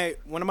 One of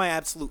my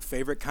absolute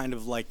favorite kind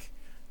of like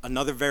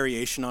another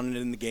variation on it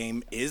in the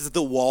game is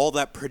the wall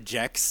that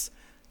projects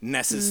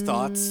Ness's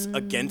thoughts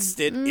against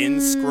it in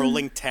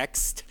scrolling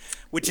text,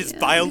 which is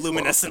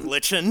bioluminescent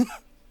lichen.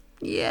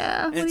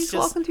 Yeah, when he's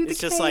walking through the cave. It's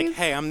just like,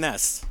 hey, I'm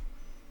Ness.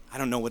 I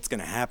don't know what's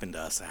gonna happen to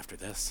us after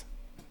this.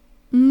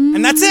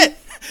 And that's it.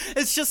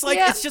 It's just like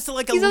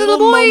a little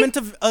moment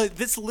of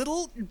this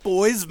little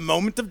boy's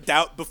moment of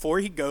doubt before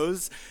he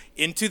goes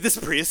into this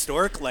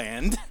prehistoric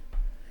land.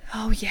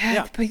 Oh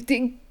yeah.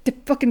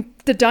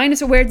 The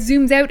dinosaur where it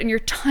zooms out and you're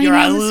tiny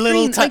on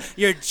the screen.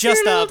 You're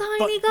just a little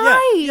tiny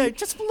guy. Yeah,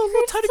 just a little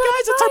tiny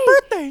guys. It's our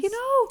birthday. It's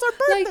our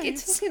birthday. Like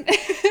it's fucking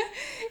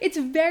it's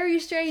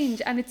very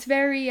strange, and it's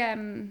very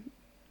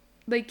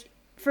like,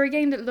 for a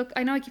game that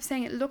I know I keep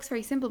saying it looks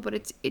very simple, but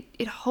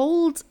it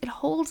holds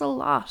a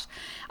lot.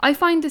 I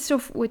find the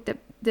stuff with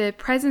the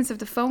presence of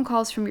the phone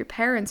calls from your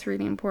parents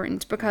really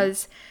important,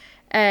 because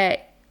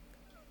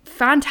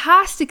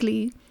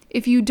fantastically,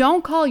 if you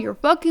don't call your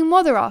fucking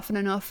mother often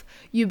enough,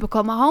 you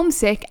become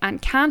homesick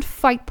and can't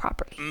fight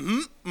properly.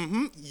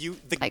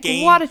 The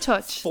game what a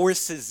touch.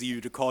 Forces you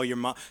to call your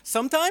mom.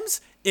 Sometimes,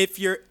 if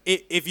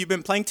you've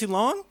been playing too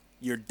long,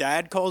 your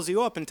dad calls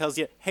you up and tells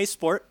you, "Hey,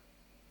 sport,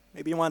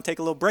 maybe you want to take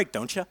a little break,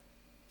 don't you?"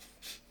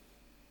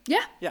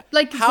 Yeah. Yeah.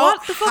 Like, how,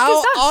 what the fuck how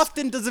is that?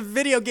 often does a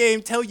video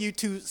game tell you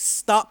to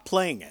stop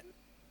playing it?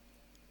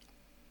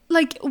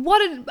 Like,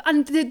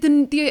 and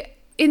the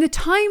in the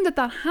time that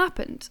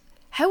happened,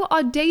 how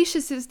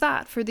audacious is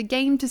that for the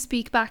game to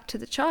speak back to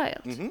the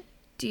child? Mm-hmm.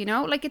 Do you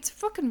know? Like, it's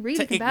fucking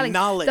really compelling.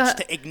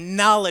 To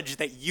acknowledge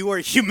that you are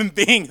a human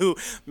being who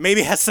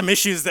maybe has some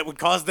issues that would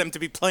cause them to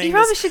be playing. You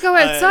probably should go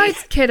outside,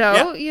 kiddo.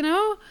 Yeah. You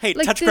know? Hey,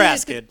 like touch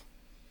grass, kid.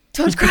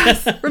 Touch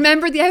grass.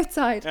 Remember the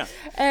outside.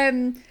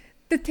 Yeah.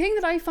 The thing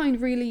that I find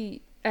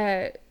really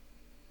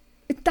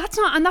that's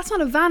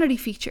not a vanity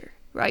feature,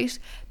 right?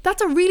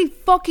 That's a really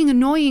fucking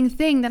annoying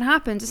thing that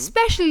happens,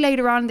 especially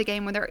later on in the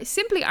game when there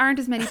simply aren't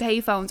as many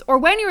payphones, or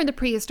when you're in the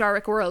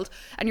prehistoric world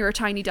and you're a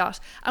tiny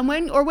dot, and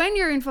when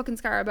you're in fucking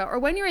Scarabell, or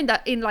when you're in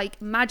like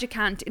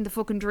Magicant in the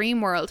fucking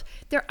dream world,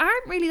 there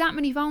aren't really that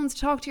many phones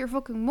to talk to your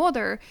fucking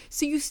mother.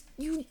 So you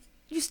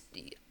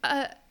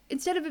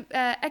instead of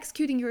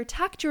executing your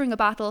attack during a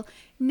battle,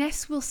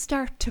 Ness will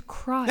start to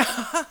cry.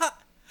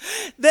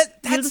 That's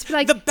just be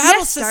like, the battle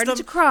Ness system. started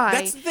to cry.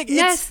 That's the thing.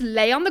 Ness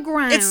lay on the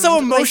ground. It's so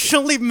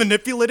emotionally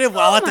manipulative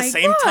while at the my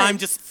same God. time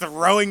just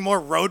throwing more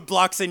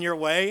roadblocks in your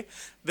way.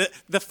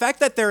 The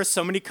fact that there are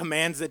so many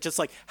commands that just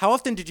like, how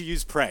often did you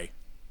use pray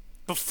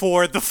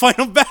before the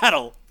final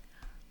battle?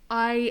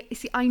 I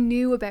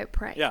knew about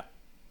Prey. Yeah.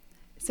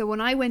 So when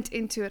I went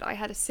into it, I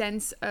had a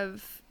sense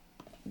of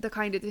the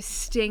kind of the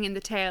sting in the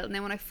tail. And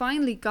then when I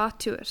finally got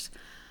to it,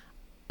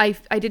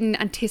 I didn't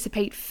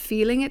anticipate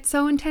feeling it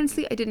so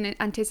intensely. I didn't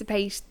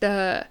anticipate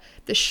the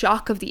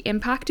shock of the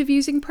impact of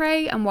using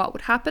Prey and what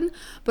would happen.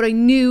 But I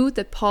knew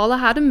that Paula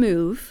had a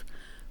move,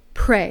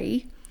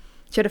 Prey.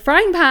 She had a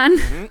frying pan.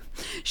 Mm-hmm.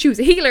 She was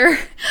a healer.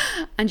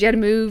 And she had a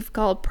move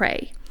called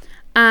Prey.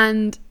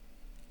 And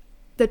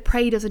that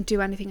Prey doesn't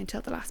do anything until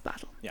the last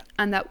battle. Yeah.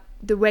 And that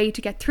the way to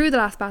get through the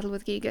last battle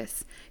with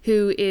Gigas,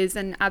 who is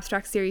an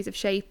abstract series of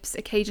shapes,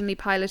 occasionally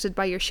piloted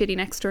by your shitty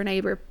next door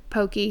neighbor,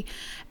 Pokey,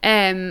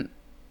 and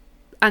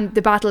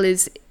the battle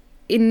is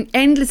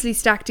endlessly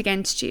stacked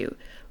against you.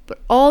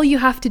 But all you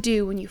have to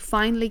do when you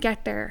finally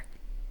get there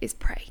is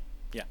pray.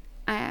 Yeah.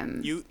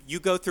 You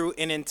go through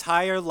an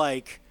entire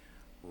like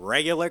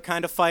regular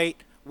kind of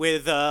fight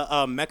with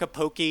Mecha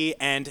Pokey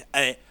and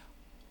an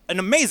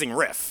amazing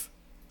riff.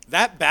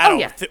 That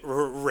battle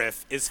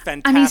riff is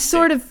fantastic. And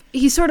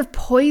he's sort of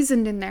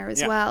poisoned in there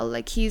as well.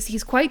 Like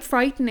he's quite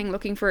frightening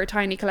looking for a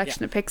tiny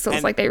collection of pixels.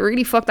 And, like they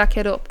really fucked that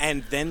kid up.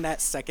 And then that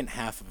second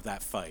half of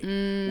that fight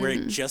where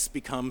it just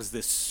becomes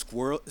this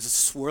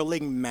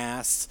swirling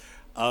mass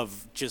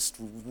of just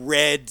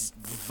red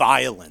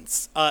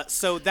violence.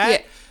 So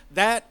that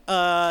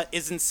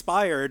is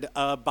inspired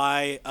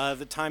by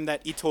the time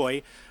that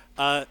Itoi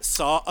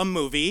saw a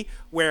movie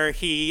where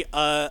he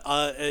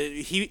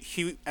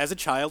as a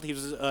child he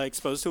was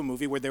exposed to a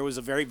movie where there was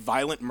a very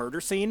violent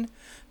murder scene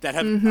that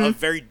had a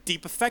very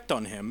deep effect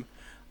on him.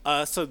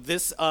 So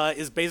this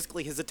is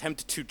basically his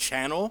attempt to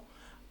channel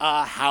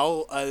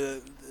how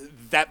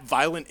that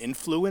violent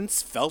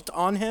influence felt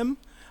on him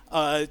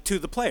to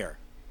the player.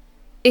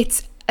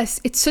 It's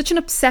such an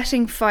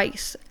upsetting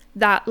fight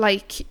that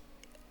like.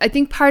 I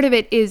think part of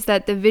it is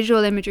that the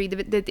visual imagery,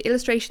 the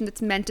illustration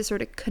that's meant to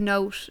sort of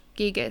connote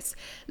Gigas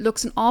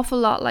looks an awful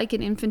lot like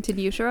an infant in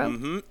utero.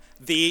 Mm-hmm.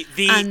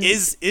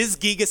 Is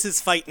Gigas'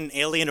 fight an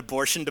alien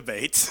abortion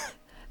debate?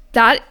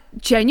 That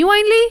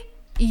genuinely,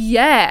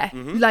 yeah.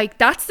 Mm-hmm. Like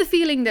that's the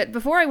feeling that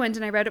before I went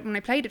and I read it when I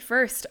played it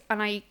first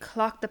and I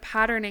clocked the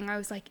patterning, I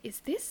was like,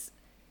 is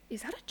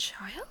that a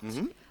child?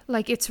 Mm-hmm.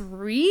 Like it's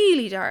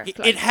really dark. It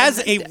like,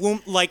 has a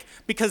womb, like,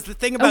 because the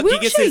thing about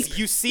Gigas shape. is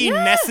you see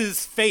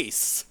Ness's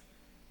face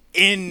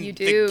in the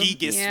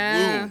Gigas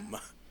womb.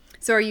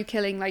 So are you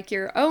killing like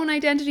your own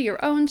identity,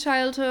 your own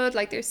childhood?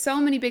 Like there's so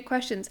many big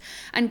questions.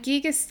 And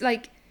Gigas,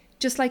 like,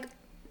 just like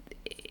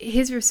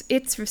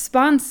its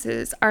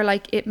responses are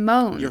like it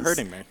moans. You're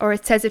hurting me. Or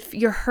it says if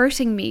you're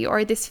hurting me,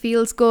 or this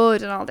feels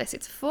good and all this.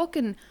 It's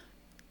fucking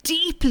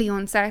deeply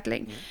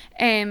unsettling.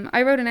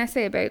 I wrote an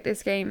essay about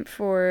this game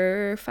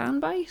for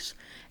Fanbyte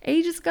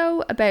ages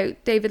ago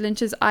about David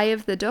Lynch's Eye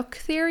of the Duck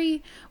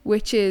theory,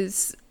 which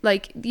is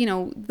like, you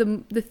know,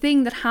 the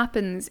thing that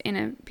happens in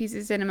a piece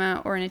of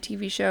cinema or in a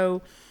TV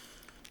show.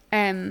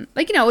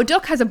 Like, you know, a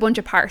duck has a bunch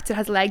of parts. It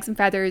has legs and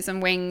feathers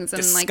and wings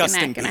and Disgusting like a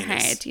neck penis. and a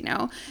head, you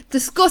know.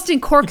 Disgusting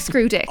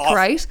corkscrew dick,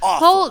 right?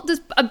 Awful.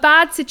 A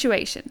bad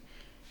situation.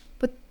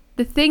 But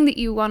the thing that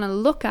you want to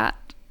look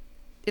at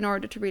in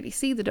order to really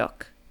see the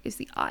duck is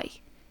the eye.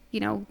 You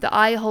know, the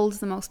eye holds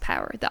the most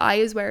power. The eye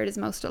is where it is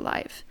most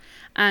alive.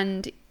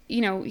 And, you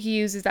know, he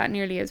uses that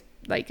nearly as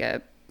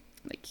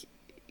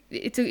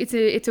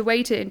it's a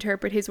way to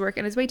interpret his work,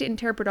 and his way to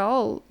interpret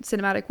all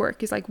cinematic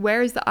work is like,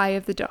 where is the eye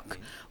of the duck?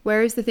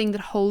 Where is the thing that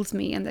holds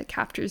me and that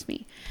captures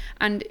me?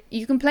 And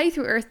you can play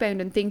through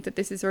Earthbound and think that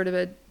this is sort of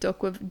a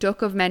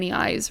duck of many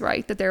eyes,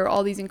 right? That there are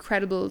all these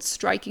incredible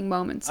striking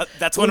moments.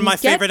 That's one of my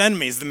favorite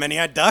enemies, the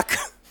many-eyed duck.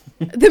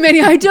 The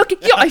many-eyed duck.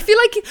 Yeah, I feel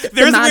like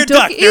there's a weird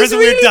duck. There's a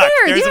weird duck.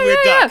 There's a weird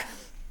duck.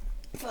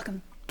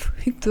 Fucking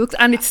ducks,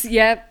 and it's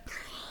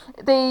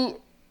but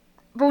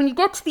when you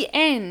get to the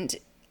end,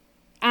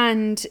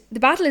 And the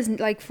battle is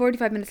like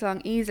 45 minutes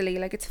long easily.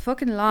 Like, it's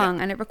fucking long,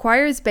 and it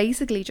requires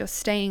basically just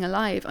staying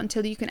alive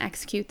until you can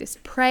execute this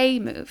pray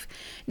move.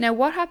 Now,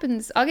 what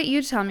happens, I'll get you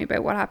to tell me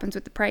about what happens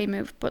with the pray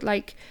move, but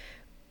like,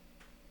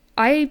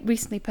 I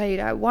recently played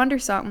a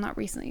Wandersong, not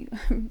recently,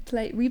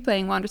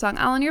 replaying Wandersong.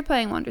 Alan, you're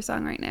playing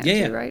Wandersong right now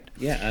too, right?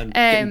 Yeah, I'm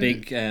getting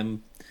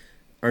big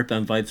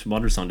Earthbound vibes from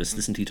Wandersong, just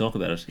listen to you talk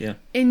about it, yeah.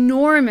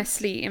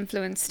 Enormously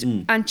influenced.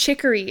 And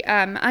Chicory,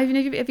 have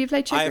you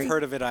played Chicory? I've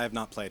heard of it, I have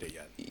not played it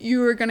yet.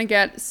 You are going to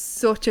get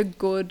such a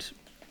good,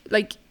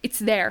 like, it's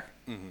there.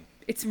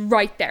 It's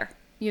right there,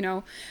 you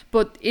know.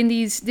 But in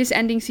this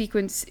ending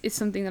sequence is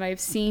something that I've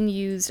seen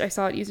used. I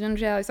saw it used in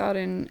Undertale, I saw it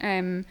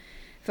in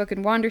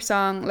fucking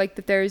Wandersong, like,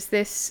 that there's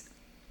this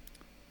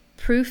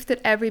proof that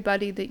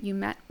everybody that you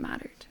met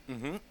mattered.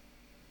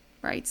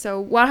 Right, so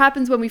what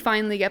happens when we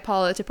finally get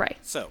Paula to pray?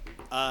 So,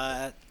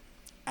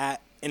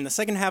 in the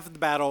second half of the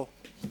battle,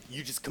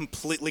 you just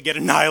completely get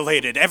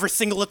annihilated. Every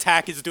single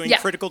attack is doing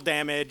critical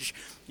damage.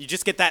 You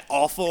just get that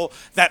awful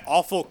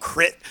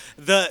crit.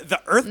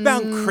 The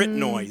Earthbound crit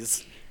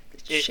noise.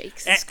 It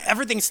shakes.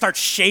 Everything starts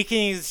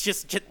shaking. It's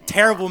just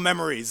terrible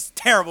memories.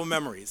 Terrible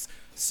memories.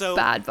 So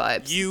bad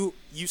vibes.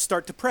 You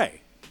start to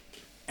pray,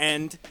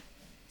 and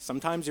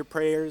sometimes your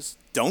prayers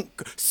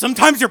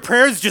sometimes your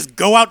prayers just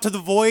go out to the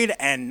void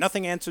and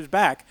nothing answers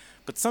back.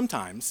 But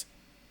sometimes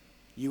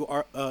you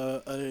are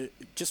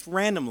just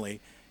randomly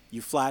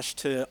you flash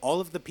to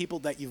all of the people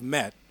that you've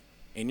met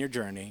in your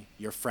journey,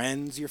 your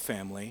friends, your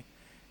family,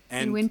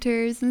 and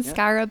Winters and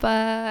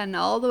Scaraba and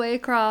all the way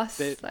across.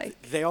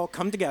 They all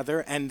come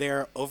together and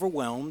they're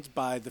overwhelmed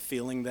by the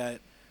feeling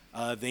that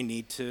they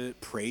need to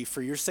pray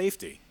for your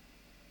safety.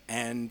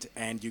 And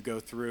you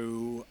go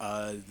through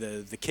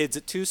the kids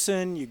at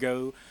Tucson, you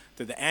go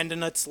through the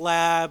Andonuts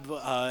lab,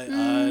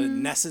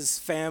 Ness's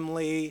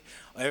family,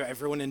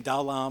 everyone in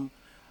Dalam,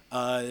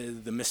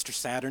 the Mr.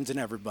 Saturns and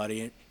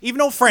everybody,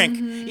 even old Frank,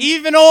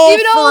 even old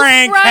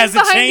Frank has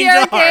a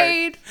change of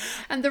heart.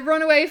 And the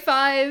Runaway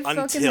Five.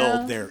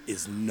 Until there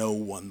is no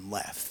one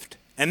left.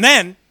 And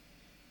then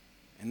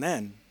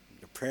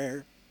your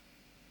prayer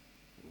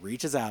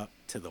reaches out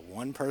to the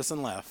one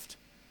person left.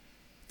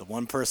 The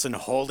one person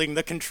holding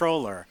the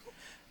controller,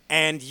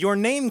 and your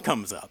name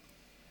comes up.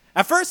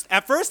 At first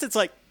it's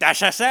like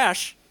dash dash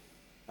dash.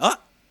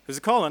 Who's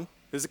it calling?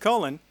 Who's it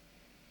calling?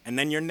 And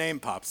then your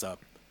name pops up.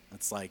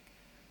 It's like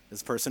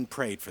this person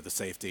prayed for the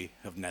safety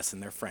of Ness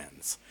and their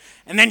friends.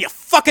 And then you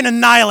fucking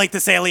annihilate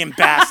this alien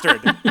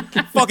bastard.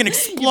 Fucking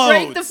explode.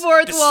 You break the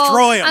fourth destroy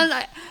wall. him.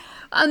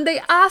 And they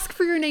ask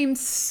for your name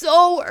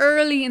so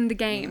early in the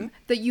game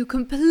that you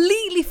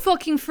completely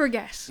fucking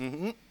forget.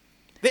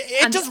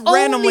 It just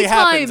randomly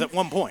happens at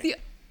one point. Your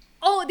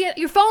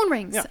phone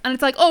rings. And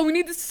it's like, oh, we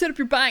need this to set up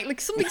your bank. Like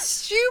something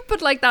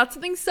stupid like that.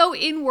 Something so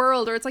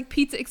in-world. Or it's like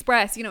Pizza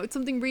Express. You know, it's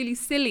something really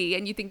silly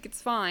and you think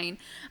it's fine.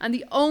 And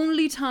the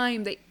only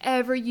time they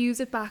ever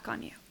use it back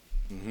on you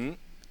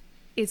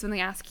is when they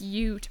ask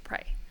you to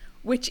pray.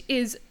 Which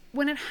is,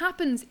 when it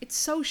happens, it's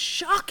so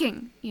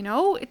shocking. You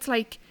know? It's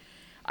like,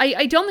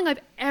 I don't think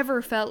I've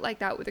ever felt like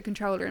that with a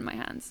controller in my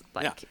hands.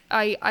 Like,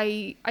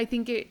 I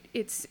think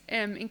it's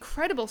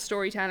incredible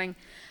storytelling.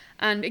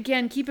 And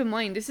again, keep in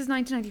mind, this is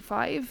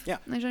 1995,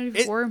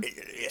 1994.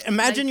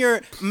 Imagine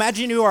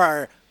you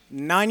are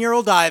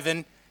 9-year-old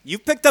Ivan. You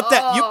picked up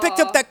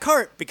that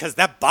cart because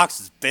that box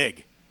is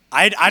big.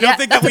 I don't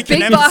think that we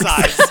can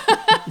emphasize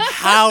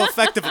how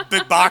effective a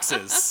big box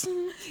is.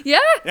 Yeah.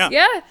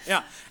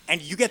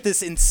 And you get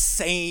this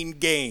insane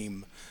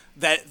game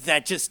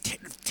that just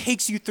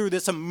takes you through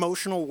this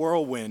emotional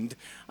whirlwind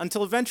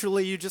until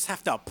eventually you just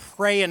have to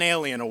pray an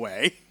alien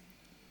away.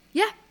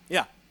 Yeah.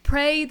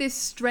 Pray this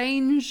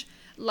strange,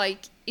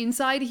 like,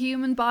 inside a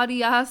human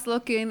body ass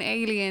looking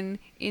alien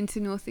into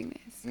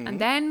nothingness. And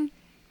then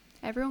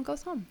everyone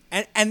goes home.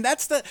 And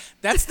that's the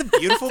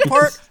beautiful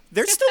part.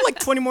 There's still like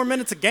 20 more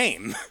minutes of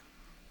game.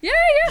 Yeah.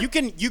 You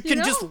can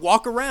just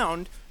walk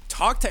around,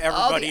 talk to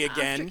everybody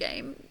again.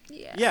 Game.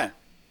 Yeah.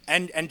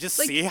 And just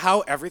like, see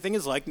how everything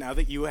is like now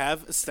that you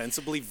have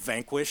ostensibly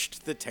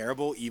vanquished the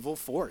terrible evil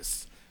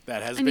force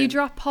that has been. And you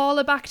drop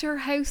Paula back to her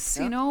house,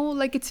 you know?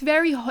 Like, it's a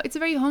very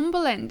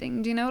humble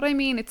ending, do you know what I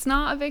mean? It's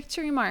not a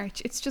victory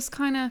march. It's just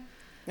kind of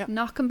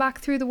knocking back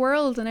through the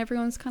world and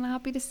everyone's kind of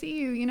happy to see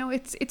you, you know?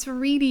 It's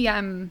really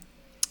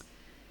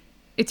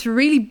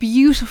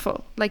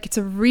beautiful. Like, it's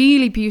a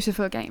really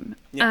beautiful game.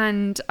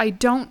 And I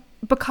don't,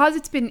 because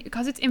it's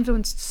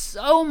influenced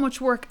so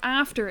much work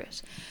after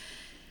it,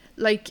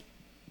 like,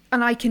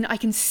 and I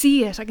can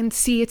see it. I can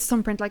see its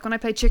thumbprint. Like, when I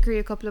played Chicory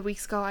a couple of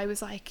weeks ago, I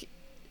was like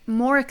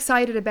more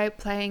excited about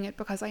playing it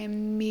because I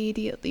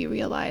immediately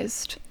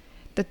realized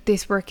that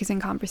this work is in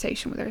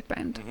conversation with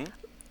Earthbound.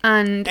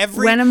 And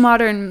when a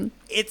modern,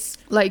 it's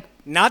like,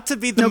 not to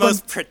be the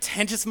most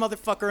pretentious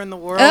motherfucker in the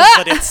world,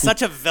 but it's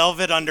such a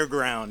velvet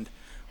underground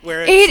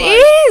where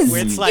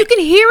it's like, you can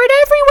hear it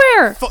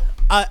everywhere.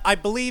 I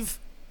believe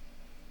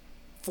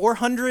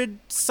 400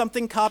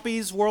 something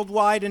copies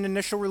worldwide in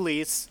initial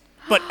release.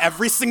 But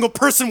every single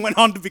person went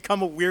on to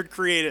become a weird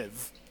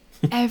creative.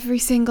 every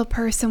single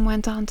person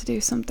went on to do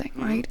something,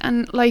 right?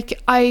 And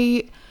like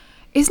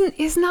isn't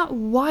that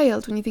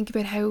wild when you think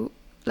about how,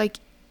 like,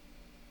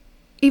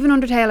 even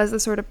Undertale is a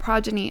sort of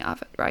progeny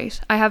of it,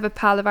 right? I have a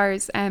pal of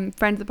ours,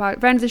 friend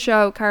of the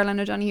show, Caroline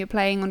O'Donoghue,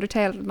 playing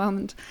Undertale at the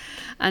moment,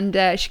 and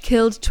she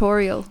killed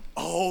Toriel.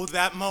 Oh,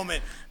 that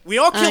moment. We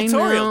all kill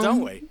Toriel,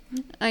 don't we?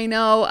 I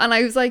know. And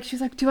I was like,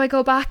 she's like, do I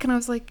go back? And I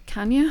was like,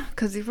 can you?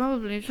 Because you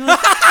probably should.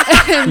 That's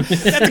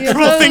a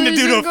cruel thing to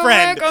do to a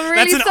friend.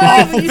 That's an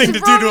awful thing to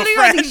do to a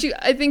friend.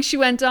 I think she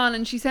went on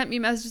and she sent me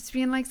messages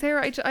being like,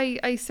 Sarah,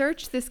 I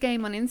searched this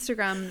game on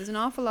Instagram and there's an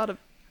awful lot of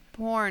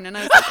porn. And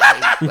I was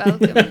like,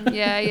 welcome.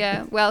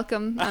 Yeah,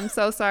 welcome. I'm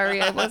so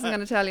sorry. I wasn't going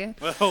to tell you.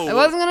 I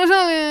wasn't going to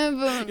tell you.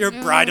 But, you're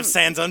Bride of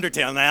Sans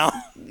Undertale now.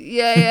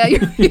 Yeah.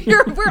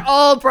 We're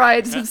all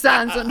brides of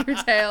Sans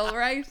Undertale,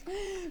 right?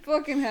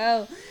 Fucking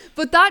hell.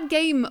 But that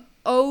game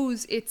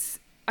owes its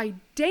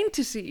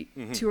identity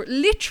to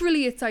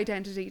literally its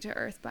identity to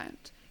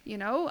Earthbound, you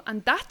know?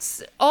 And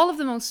that's all of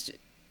the most,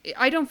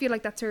 I don't feel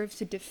like that serves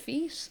to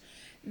defeat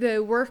the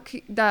work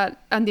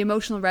that and the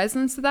emotional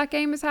resonance that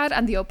game has had,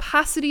 and the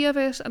opacity of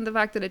it, and the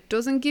fact that it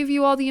doesn't give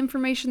you all the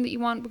information that you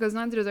want, because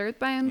neither does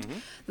Earthbound.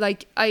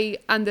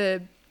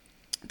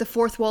 The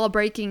fourth wall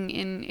breaking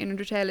in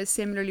Undertale is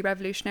similarly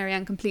revolutionary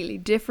and completely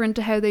different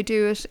to how they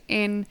do it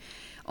in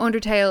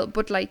Undertale,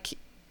 but like,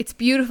 it's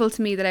beautiful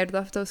to me that out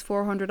of those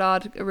 400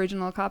 odd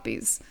original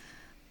copies,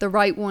 the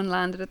right one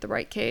landed at the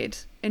right Cade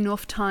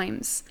enough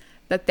times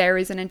that there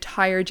is an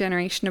entire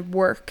generation of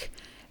work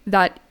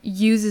that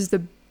uses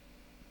the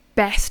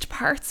best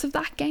parts of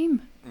that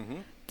game,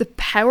 the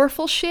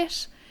powerful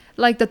shit,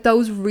 like that,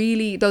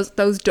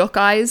 those duck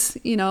eyes,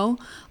 you know,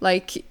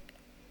 like,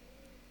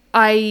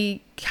 I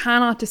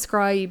cannot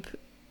describe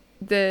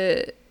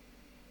I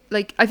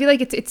feel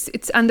like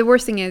it's and the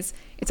worst thing is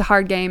it's a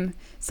hard game,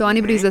 so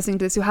anybody who's listening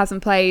to this who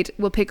hasn't played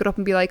will pick it up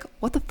and be like,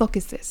 what the fuck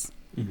is this?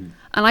 And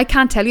I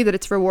can't tell you that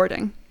it's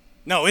rewarding.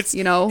 No, it's,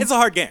 you know, it's a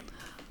hard game.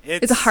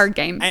 It's a hard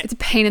game. It's a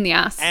pain in the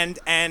ass. And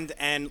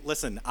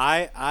listen,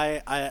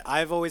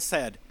 I've always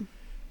said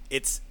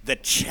it's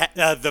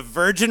the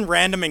Virgin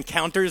random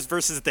encounters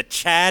versus the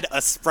Chad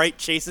a sprite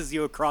chases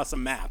you across a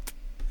map.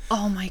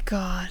 Oh my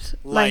god!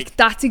 Like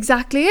that's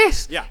exactly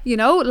it. Yeah. You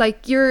know,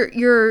 like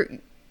you're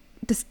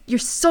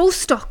so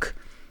stuck.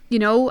 You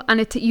know, and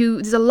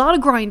there's a lot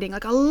of grinding,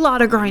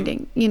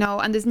 you know,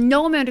 and there's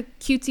no amount of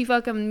cutesy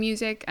fucking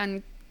music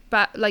and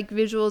like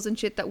visuals and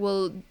shit that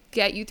will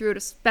get you through it,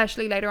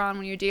 especially later on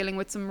when you're dealing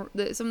with some of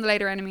the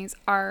later enemies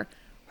are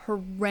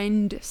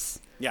horrendous.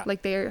 Yeah.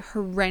 Like, they're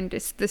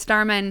horrendous. The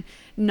Starmen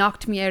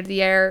knocked me out of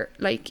the air.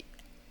 Like,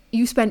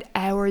 you spend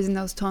hours in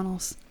those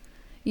tunnels,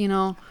 you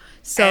know.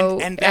 So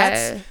and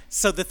that's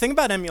so the thing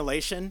about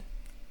emulation,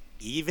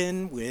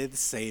 even with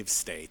save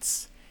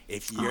states,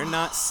 if you're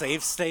not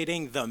save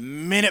stating the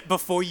minute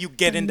before you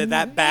get into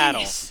that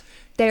battle,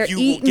 you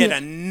will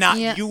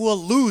get you will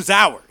lose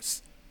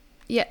hours.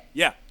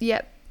 Yeah.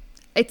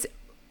 It's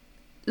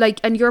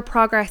like, and your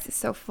progress is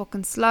so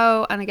fucking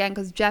slow, and again,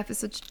 because Jeff is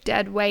such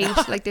dead weight,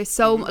 like there's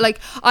so like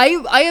I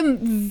am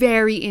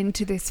very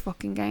into this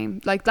fucking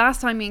game. Like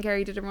last time me and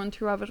Kerry did a run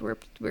through of it, we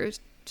were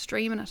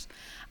streaming it,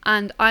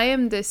 and I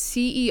am the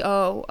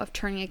CEO of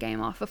turning a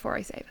game off before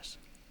I save it.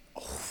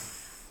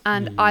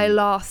 And I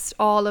lost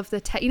all of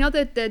the you know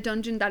the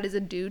dungeon that is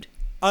a dude,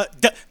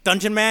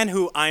 Dungeon Man,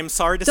 who I'm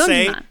sorry to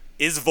say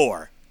is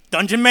Vor.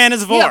 Dungeon Man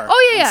is Vor. Yeah.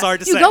 Oh yeah, I'm sorry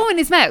to say. You go in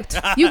his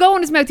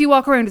mouth. You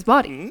walk around his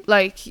body.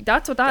 Like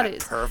that's what that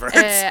is. Pervert.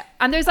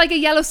 And there's like a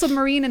yellow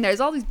submarine, and there's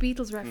all these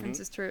Beatles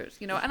references through it.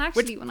 You know, and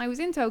actually, when I was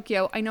in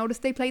Tokyo, I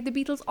noticed they played the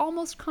Beatles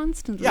almost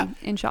constantly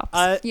in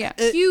shops.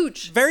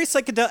 Huge. Very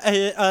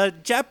psychedelic.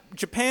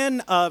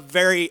 Japan,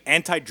 very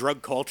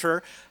anti-drug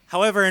culture.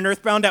 However, in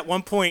Earthbound, at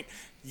one point,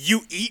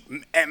 you eat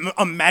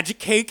a magic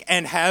cake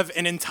and have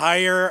an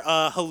entire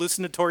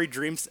hallucinatory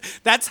dreams.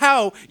 That's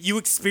how you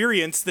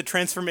experience the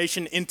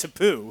transformation into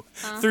poo,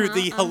 through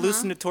the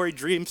hallucinatory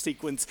dream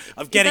sequence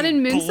of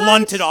getting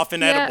blunted off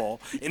an edible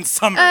in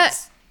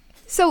summers.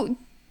 So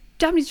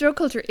Japanese drug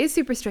culture is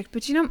super strict,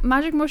 but you know,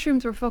 magic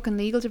mushrooms were fucking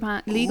legal in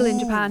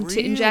Japan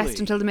to ingest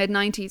until the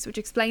mid-90s, which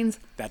explains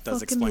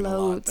explain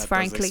loads, a lot.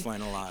 frankly. Does explain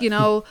a lot. You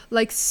know,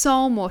 like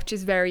so much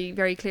is very,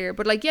 very clear.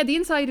 But like, yeah, the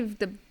inside of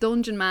the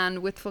Dungeon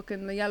Man with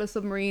fucking the yellow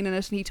submarine in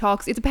it, and he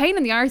talks. It's a pain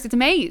in the arse. It's a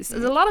maze.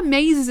 There's a lot of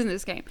mazes in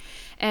this game,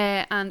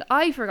 and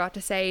I forgot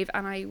to save,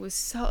 and I was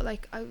so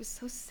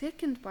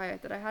sickened by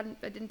it that I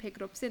didn't pick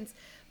it up since.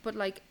 But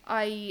like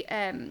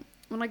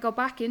when I go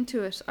back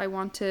into it, I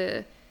want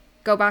to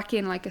go back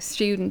in like a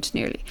student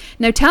nearly.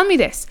 Now tell me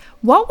this,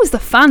 what was the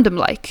fandom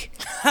like?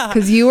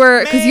 Because you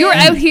were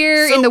out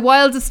here in the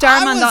wilds of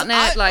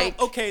Starman.net.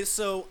 Okay,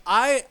 so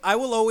I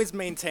will always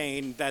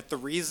maintain that the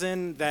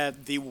reason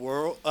that the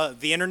world,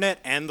 the internet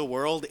and the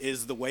world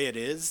is the way it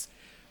is,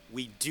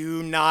 we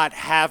do not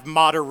have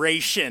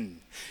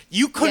moderation.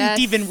 You couldn't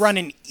even run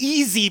an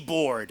easy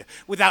board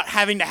without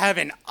having to have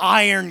an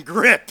iron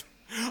grip.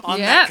 on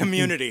Yeah. that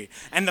community.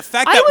 And the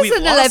fact I that was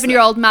an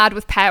 11-year-old mad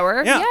with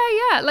power. Yeah.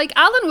 Yeah. Like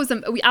Alan was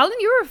Alan,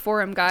 you were a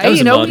forum guy. I was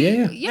you a know, mod,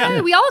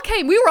 yeah. we all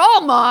came. We were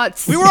all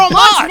mods. We were all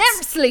Mods mods.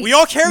 never sleep. We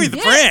all carry the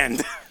Yeah.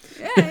 brand.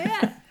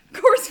 Yeah.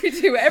 Of course we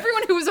do.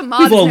 Everyone who was a mod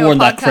We've is all now worn a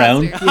that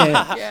crown. podcaster.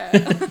 Yeah.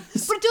 Yeah.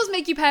 But it does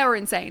make you power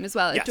insane as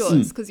well. It Yes.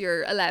 does, because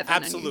you're 11.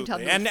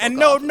 Absolutely. And, And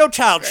no no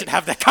child should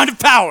have that kind of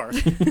power.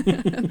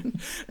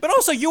 But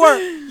also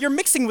you're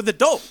mixing with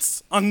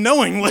adults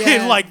unknowingly.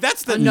 Yeah. Like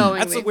that's the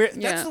Unknowingly, weird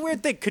yeah. that's the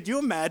weird thing. Could you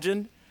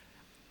imagine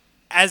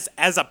as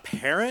a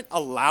parent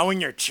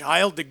allowing your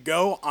child to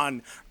go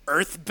on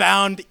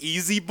Earthbound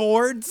easy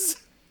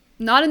boards?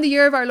 Not in the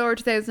year of our Lord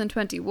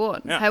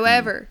 2021. Yeah.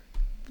 However,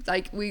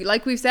 like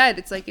we've said,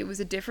 it's like it was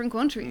a different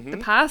country. The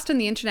past and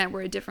the internet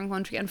were a different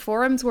country, and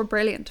forums were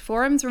brilliant.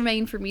 Forums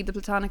remain for me the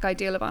platonic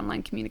ideal of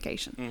online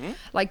communication.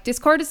 Like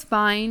Discord is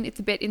fine; it's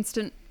a bit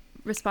instant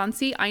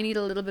responsey. I need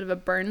a little bit of a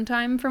burn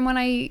time from when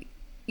I,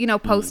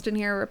 post and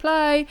hear a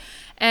reply.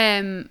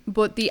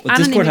 But the Well,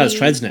 Discord has anonymity-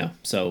 threads now,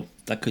 so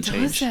that could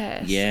change.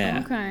 Does it?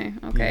 Yeah.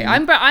 Okay.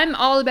 I'm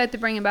all about the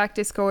bringing back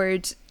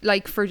Discord,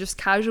 like for just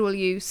casual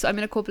use. I'm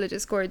in a couple of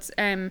Discords,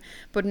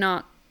 but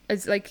not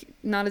as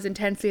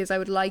intensely as I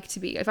would like to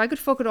be. If I could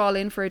fuck it all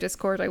in for a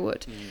Discord, I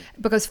would,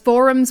 because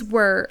forums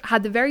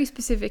had the very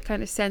specific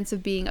kind of sense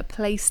of being a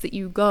place that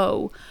you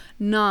go,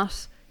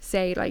 not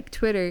say like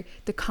Twitter,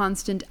 the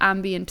constant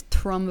ambient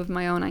thrum of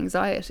my own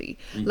anxiety.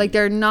 Like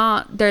they're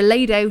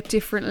laid out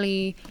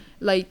differently.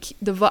 Like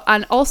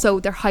and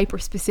also they're hyper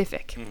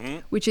specific,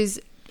 which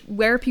is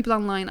where people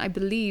online, I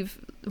believe,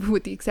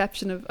 with the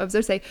exception of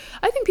Zersei,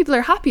 I think people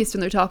are happiest when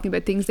they're talking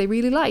about things they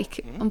really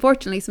like.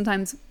 Unfortunately,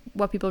 sometimes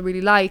what people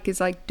really like is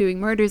like doing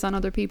murders on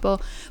other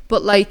people,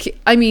 but like,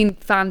 I mean,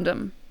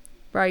 fandom,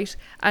 right?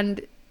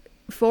 And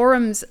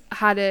forums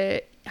had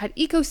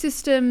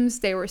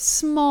ecosystems. They were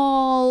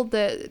small.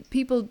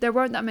 There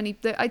weren't that many.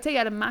 I'd say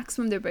at a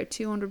maximum there were about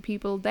 200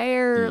 people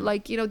there.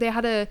 Like, they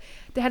had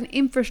an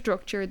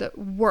infrastructure that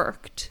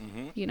worked.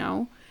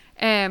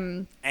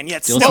 And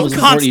yet They also still was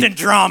constant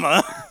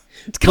drama.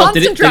 But they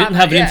didn't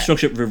have an yeah.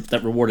 infrastructure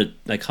that rewarded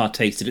like hot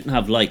takes. They didn't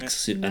have likes,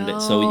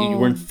 so you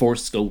weren't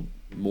forced to go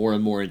more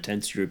and more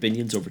intense to your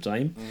opinions over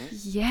time.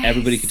 Yes.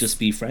 Everybody could just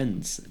be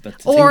friends. But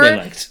the Or thing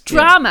they liked,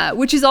 drama,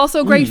 which is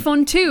also great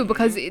fun too,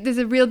 because there's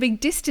a real big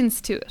distance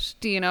to it.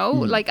 Do you know?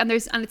 Like, and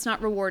it's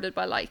not rewarded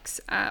by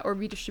likes or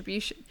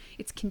redistribution.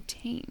 It's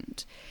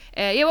contained.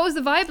 What was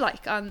the vibe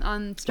like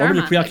on Starman? What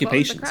were the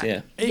preoccupations? What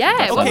Okay,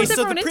 was so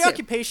the everyone into?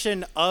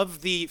 preoccupation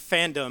of the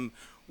fandom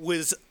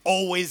was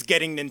always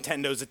getting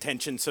Nintendo's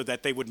attention so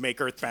that they would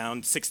make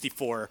Earthbound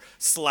 64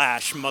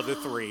 / Mother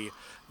 3.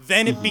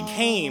 Then it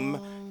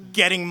became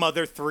getting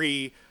Mother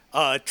 3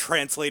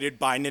 translated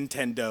by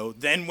Nintendo.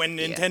 Then when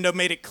Nintendo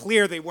made it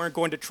clear they weren't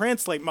going to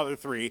translate Mother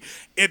 3,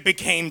 it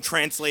became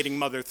translating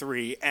Mother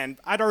 3. And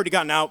I'd already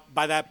gotten out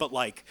by that, but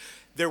like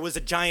there was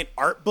a giant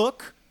art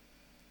book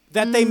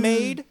that they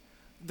made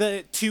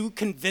to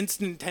convince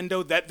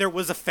Nintendo that there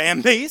was a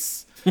fan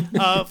base.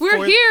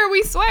 We're here,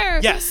 we swear.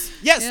 Yes,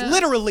 Yeah.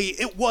 literally,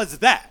 it was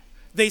that.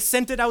 They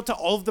sent it out to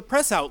all of the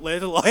press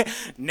outlets, like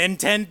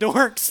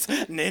Nintendorks,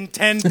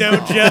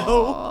 Nintendo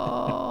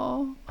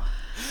Joe.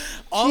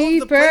 All of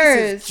the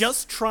places Jeepers.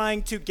 just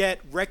trying to get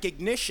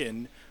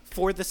recognition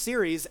for the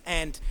series,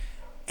 and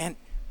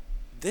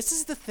this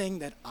is the thing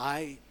that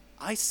I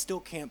still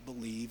can't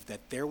believe,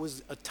 that there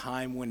was a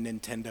time when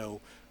Nintendo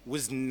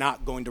was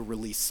not going to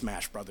release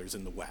Smash Brothers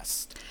in the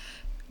West.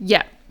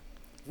 Yeah.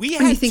 We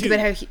When had you think to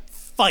about how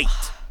fight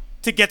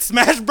to get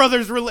Smash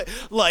Brothers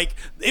like,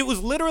 it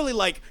was literally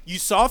like you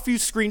saw a few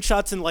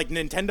screenshots in like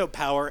Nintendo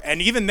Power,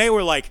 and even they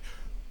were like,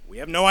 we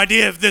have no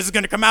idea if this is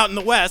going to come out in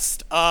the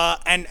West,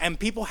 and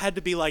people had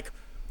to be like,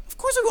 of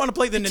course we want to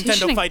play the Nintendo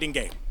Petitioning. fighting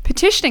game.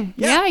 Petitioning.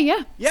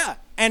 Yeah.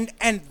 And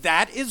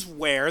that is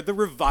where the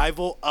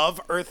revival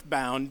of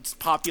Earthbound's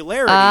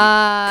popularity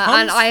And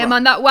comes I am from.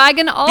 on that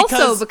wagon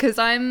also, because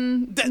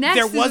I'm Ness.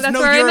 there was That's no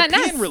where I met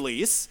European Ness.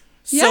 release,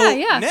 so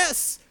Yeah.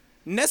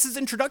 Ness's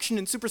introduction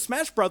in Super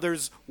Smash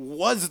Brothers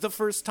was the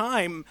first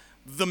time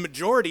the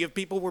majority of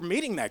people were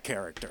meeting that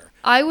character.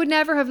 I would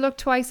never have looked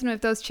twice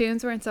if those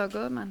tunes weren't so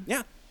good, man.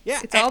 Yeah.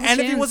 It's all the and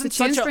if tunes. he wasn't The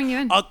tunes such bring you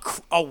in.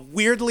 a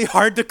weirdly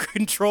hard to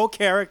control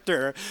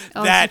character,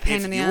 Oh, that it's a pain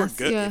if in the you were ass,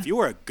 good, yeah. if you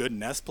were a good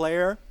Ness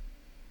player,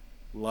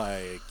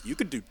 like you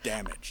could do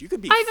damage. You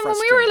could be. Ivan, when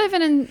we were frustrating.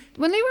 living in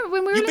when we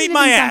were You living beat in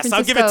my San ass.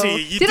 I'll give it to Francisco-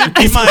 you. You Did did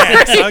I- beat my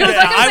ass. Sorry, Okay, was I gonna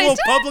I say, will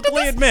did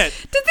publicly admit.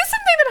 Did this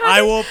something that happened?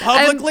 I will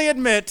publicly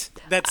admit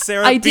that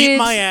Sarah I beat did.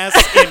 my ass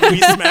in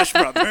Wii Smash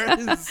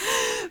Brothers.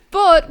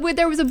 But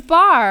there was a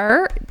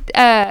bar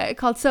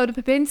called Soda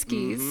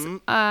Popinski's,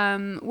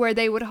 Mm-hmm. where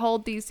they would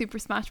hold these Super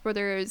Smash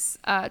Brothers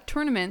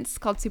tournaments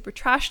called Super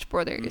Trashed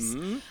Brothers,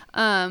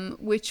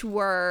 which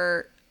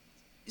were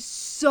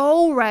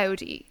so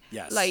rowdy.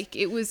 Yes. Like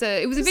it was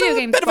a There's video a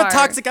game bit bar. of a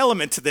toxic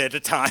element to it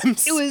at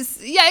times. It was,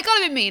 it got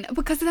a bit mean,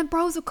 because then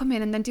bros would come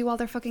in and then do all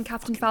their fucking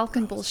Captain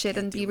Falcon bullshit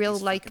and be real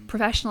like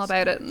professional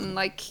about it, and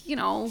like,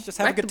 just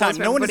have a good time.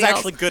 No one is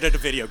actually good at a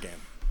video game.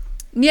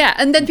 Yeah,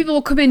 and then people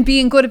will come in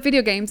being good at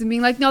video games and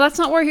being like, no, that's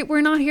not where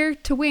we're not here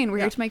to win. We're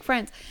here to make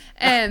friends.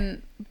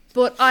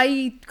 But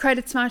I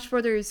credit Smash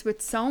Brothers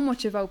with so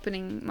much of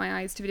opening my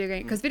eyes to video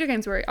games, because video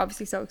games were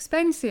obviously so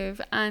expensive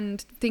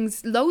and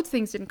loads of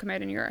things didn't come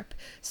out in Europe.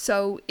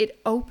 So it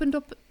opened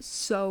up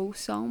so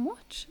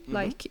much.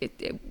 Like,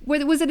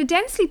 was it a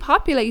densely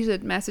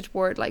populated message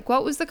board? Like,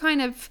 what was the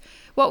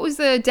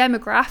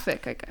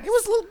demographic, I guess? It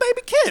was little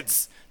baby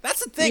kids.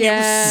 That's the thing. Yeah.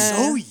 It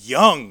was so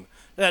young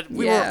that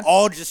we were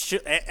all just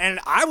and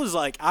I was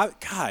like,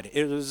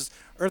 it was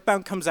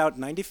Earthbound comes out in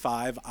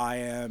 95. I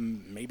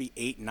am maybe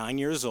 8, 9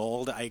 years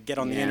old. I get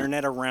on the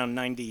internet around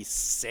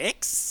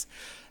 96.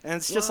 And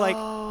it's just like,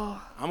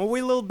 I'm a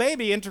wee little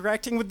baby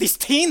interacting with these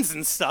teens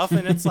and stuff.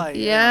 And it's like,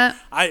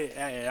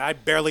 I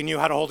barely knew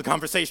how to hold a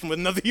conversation with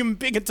another human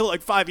being until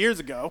like 5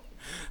 years ago.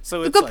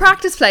 So it's good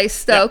practice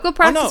place, though. Good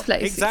practice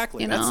place.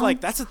 Exactly.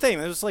 That's the thing.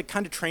 It was like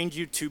kind of trained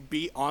you to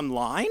be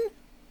online.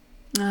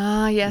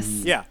 Ah, yes.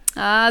 Yeah.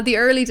 The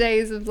early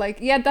days of like,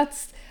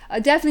 that's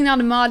definitely not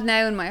a mod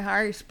now in my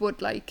heart,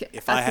 but like,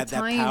 if I had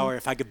that power,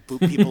 if I could boot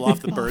people off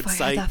the Bird if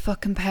site, I had that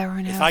fucking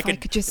power now,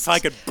 if I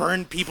could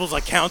burn people's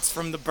accounts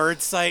from the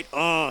Bird site,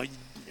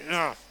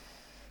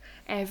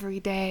 every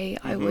day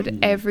I would.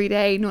 Every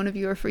day, none of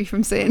you are free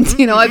from sins.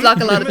 You know, I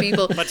block a lot of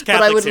people, but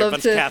I would love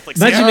to.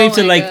 Imagine being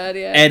to like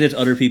edit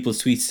other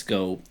people's tweets to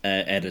go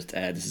edit.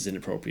 This is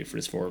inappropriate for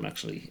this forum.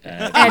 Actually,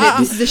 edit.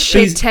 This is a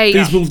shit take.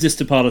 Please move this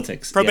to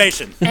politics.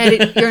 Probation. Yeah.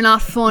 Edit. You're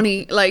not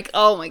funny. Like,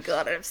 oh my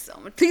god, I have so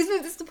much. Please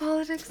move this to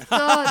politics.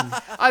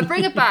 God, I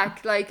bring it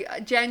back.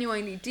 Like,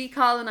 genuinely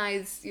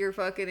decolonize your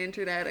fucking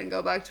internet and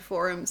go back to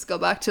forums. Go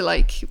back to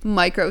like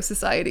micro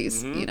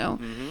societies. You know.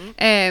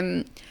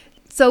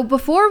 So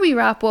before we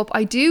wrap up,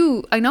 I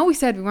know we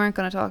said we weren't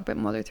going to talk about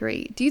Mother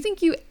 3. Do you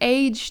think you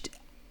aged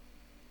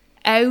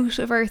out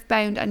of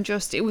Earthbound and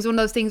just, it was one of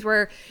those things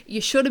where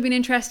you should have been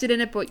interested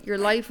in it, but your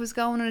life was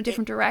going in a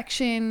different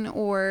direction,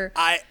 or?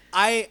 I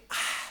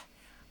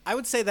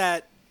would say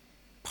that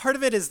part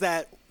of it is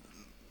that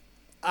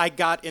I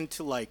got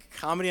into like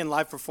comedy and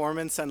live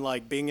performance and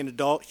like being an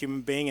adult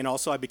human being, and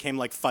also I became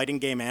like fighting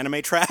game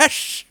anime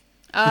trash.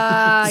 So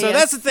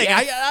that's the thing.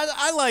 Yes.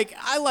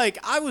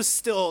 I was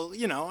still,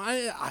 you know,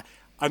 I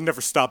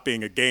never stopped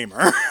being a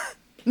gamer.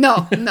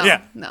 No.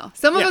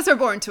 Some of us are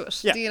born to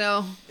it, you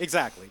know.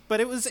 Exactly. But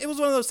it was one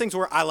of those things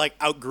where I like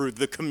outgrew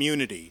the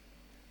community.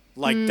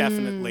 Like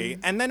definitely.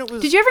 And then it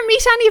was. Did you ever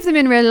meet any of them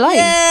in real life?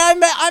 Yeah,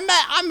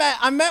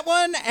 I met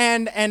one,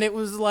 and it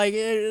was like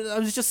I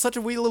was just such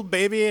a wee little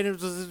baby, and it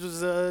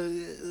was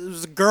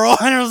a girl,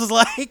 and it was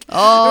like there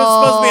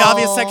was supposed to be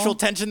obvious sexual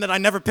tension that I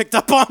never picked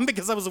up on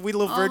because I was a wee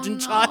little virgin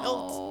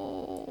child.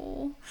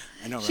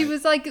 I know, right? She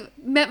was like, I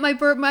met my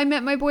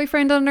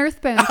boyfriend on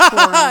Earthbound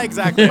forum.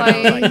 Exactly.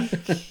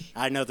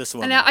 I know this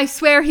one. And I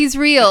swear he's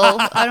real.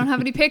 I don't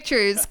have any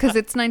pictures because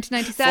it's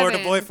 1997.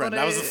 Florida boyfriend.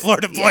 That was a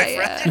Florida boyfriend.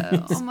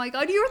 Yeah. Oh my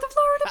god, you were the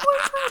Florida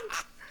boyfriend.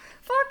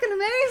 Fucking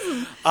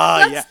amazing.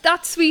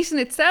 That's sweet in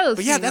itself.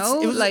 But yeah, you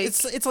know?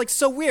 it's like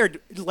so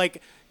weird.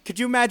 Like, could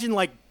you imagine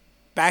like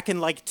back in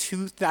like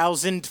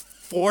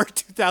 2004,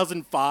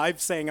 2005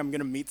 saying I'm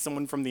gonna meet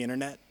someone from the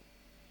internet?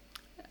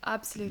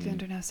 Absolutely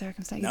under no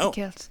circumstance. No. You'd be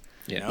killed.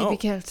 Yeah. You'd be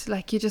killed.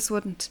 Like, you just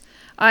wouldn't.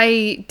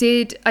 I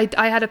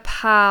had a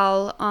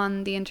pal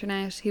on the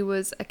internet who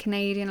was a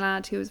Canadian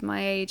lad who was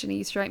my age, and he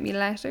used to write me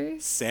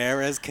letters.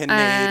 Sarah's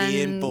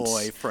Canadian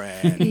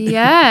boyfriend.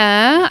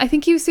 Yeah, I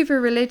think he was super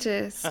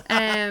religious.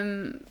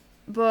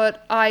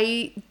 But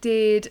I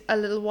did a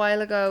little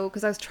while ago,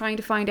 because I was trying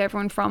to find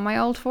everyone from my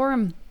old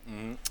forum.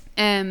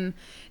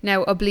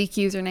 Now, oblique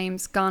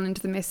usernames gone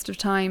into the mist of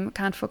time.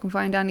 Can't fucking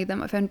find any of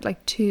them. I found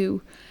like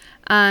 2.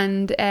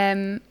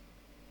 And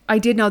I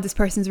did know this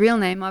person's real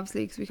name,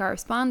 obviously, because we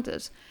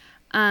corresponded.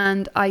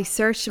 And I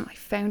searched him. I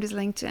found his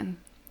LinkedIn.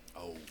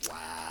 Oh, wow.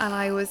 And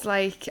I was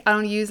like, I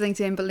don't use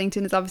LinkedIn, but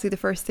LinkedIn is obviously the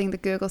first thing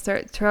that Google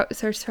search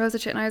throws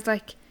at you. And I was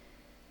like,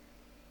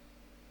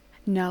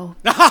 no.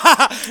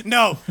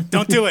 No,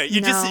 don't do it.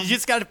 You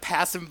just got to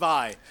pass him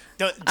by.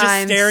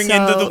 Staring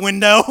into the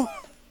window.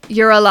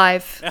 You're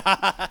alive.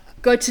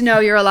 Good to know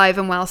you're alive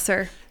and well,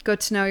 sir.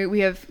 Good to know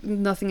we have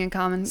nothing in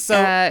common.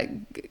 So,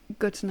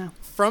 good to know.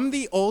 From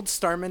the old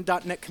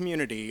Starman.net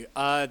community,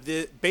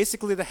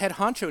 basically the head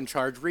honcho in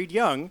charge, Reed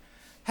Young,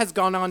 has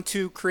gone on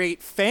to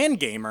create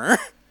Fangamer,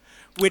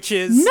 which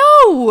is...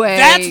 No way!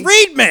 That's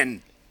Reedman!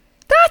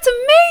 That's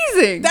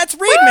amazing! That's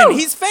Reedman! Woo!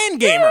 He's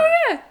Fangamer!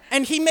 Yeah.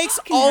 And he makes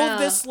of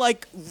this,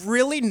 like,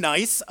 really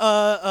nice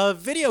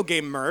video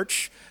game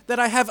merch that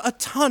I have a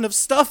ton of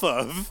stuff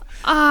of.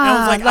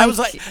 And I was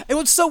like, it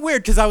was so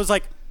weird, because I was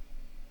like,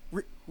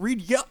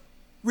 Reed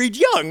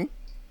Young?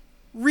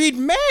 Reed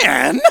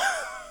Man?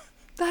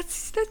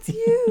 That's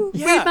you.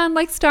 Yeah. Reed Man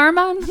like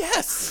Starman?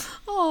 Yes.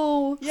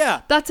 Oh.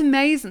 Yeah. That's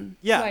amazing.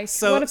 Yeah. Like,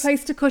 so, what a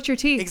place to cut your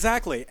teeth.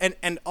 Exactly.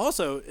 And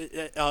also,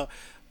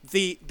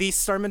 the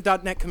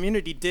Starman.net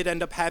community did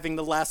end up having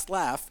the last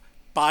laugh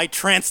by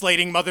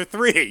translating Mother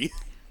 3.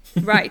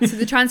 Right. So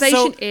the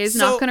translation is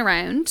knocking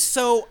around.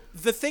 So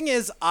the thing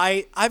is,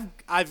 I've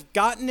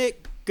gotten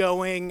it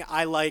going.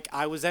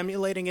 I was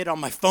emulating it on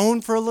my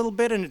phone for a little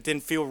bit, and it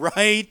didn't feel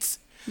right.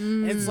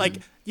 It's like,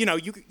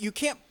 you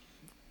can't,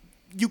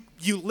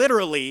 you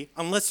literally,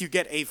 unless you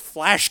get a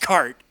flash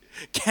cart,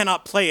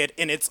 cannot play it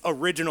in its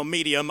original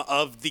medium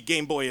of the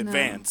Game Boy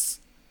Advance.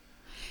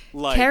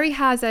 Kerry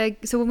has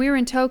so when we were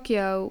in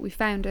Tokyo, we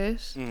found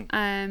it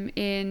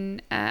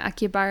in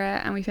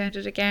Akihabara, and we found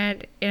it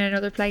again in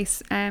another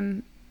place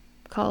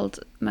called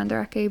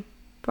Mandarake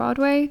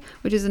Broadway,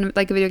 which is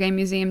like a video game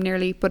museum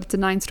nearly, but it's a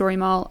 9-story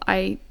mall.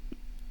 It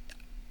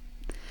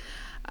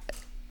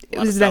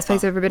was the best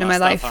place I've ever been in my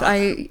life.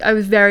 I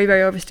was very,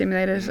 very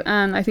overstimulated,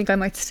 and I think I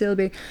might still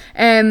be.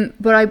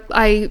 But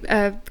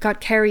I got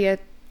Kerry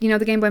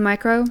the Game Boy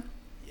Micro.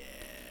 Yeah.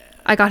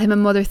 I got him a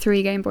Mother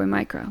 3 Game Boy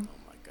Micro. Oh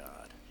my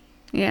god.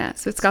 Yeah,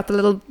 so it's got the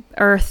little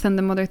Earth and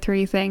the Mother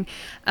 3 thing,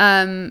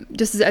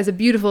 just as a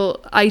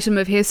beautiful item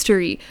of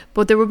history.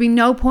 But there would be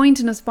no point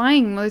in us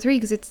buying Mother 3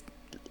 because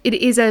it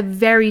is a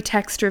very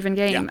text-driven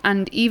game,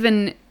 and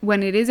even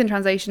when it is in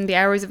translation, the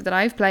hours of it that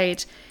I've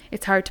played,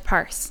 it's hard to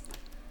parse.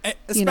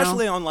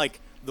 Especially on like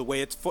the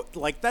way it's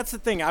that's the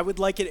thing. I would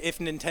like it if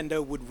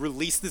Nintendo would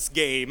release this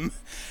game,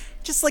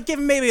 just like give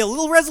maybe a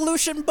little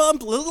resolution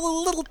bump,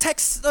 little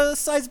text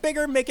size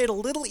bigger, make it a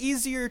little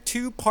easier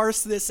to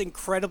parse this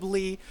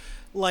incredibly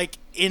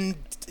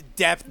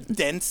in-depth,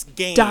 dense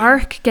game.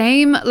 Dark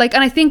game, and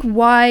I think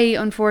why,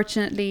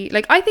 unfortunately,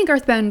 I think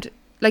Earthbound.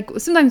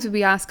 Sometimes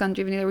we ask on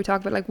Juvenile, we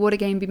talk about would a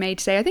game be made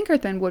today? I think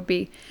Earthbound would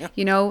be. Yeah.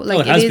 It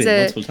has is been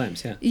multiple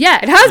times. Yeah. Yeah,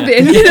 it has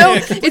been.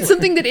 It's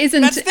something that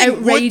isn't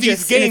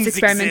outrageous in its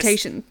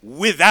experimentation.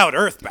 Without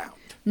Earthbound.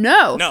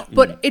 No.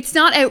 But it's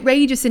not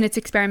outrageous in its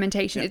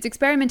experimentation. Yeah. Its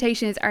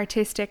experimentation is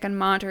artistic and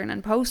modern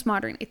and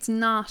postmodern. It's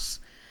not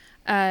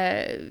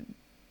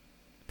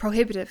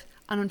prohibitive.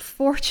 And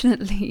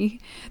unfortunately,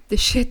 the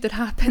shit that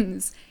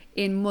happens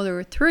in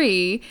Mother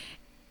 3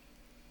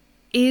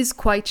 is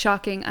quite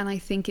shocking, and I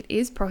think it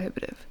is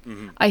prohibitive.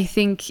 Mm-hmm. I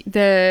think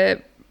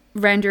the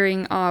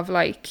rendering of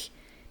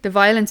the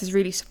violence is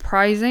really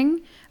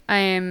surprising.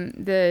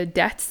 The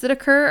deaths that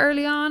occur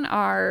early on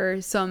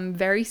are some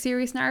very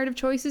serious narrative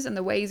choices, and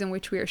the ways in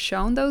which we are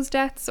shown those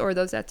deaths, or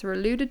those deaths are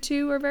alluded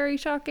to, are very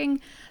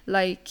shocking.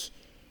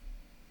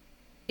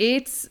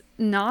 It's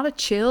not a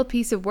chill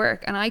piece of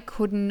work, and I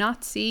could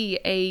not see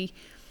a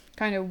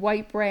kind of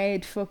white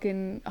bread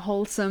fucking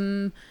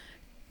wholesome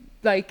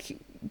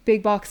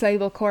big box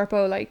label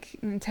corpo like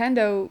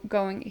Nintendo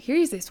going,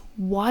 here's this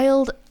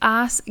wild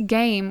ass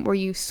game where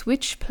you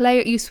switch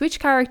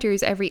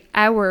characters every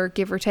hour,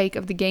 give or take,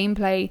 of the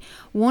gameplay.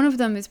 One of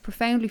them is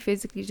profoundly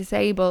physically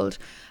disabled.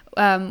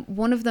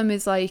 One of them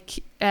is one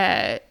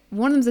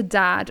of them's a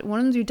dad, one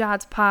of them's your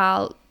dad's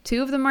pal,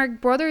 two of them are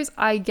brothers,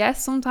 I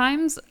guess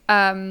sometimes.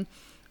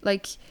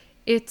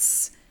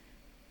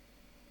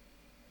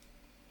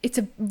 It's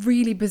a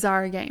really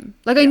bizarre game.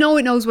 I know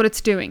it knows what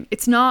it's doing.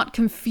 It's not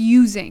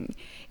confusing.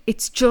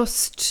 It's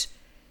just...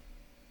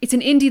 It's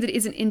an indie that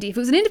isn't indie. If it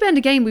was an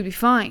independent game, we'd be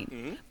fine.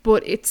 Mm-hmm.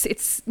 But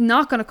it's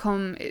not going to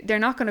come... They're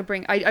not going to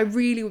bring... I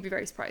really would be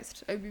very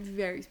surprised. I'd be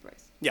very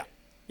surprised. Yeah.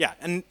 Yeah.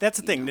 And that's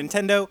the thing.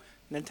 Nintendo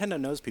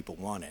knows people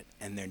want it.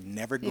 And they're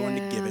never going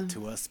to give it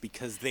to us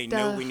because they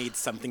know we need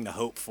something to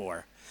hope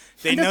for.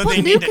 They know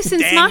they need Lucas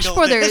and Smash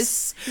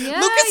Brothers. Yeah,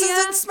 Lucas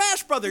is in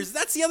Smash Brothers.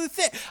 That's the other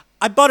thing.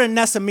 I bought a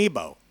NES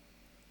Amiibo.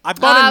 I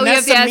bought a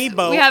NES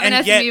Amiibo. We have an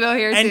NES Amiibo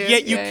here too. And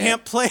yet you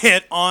can't play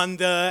it on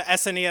the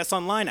SNES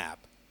Online app.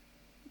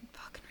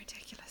 Fucking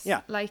ridiculous. Yeah.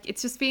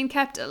 It's just being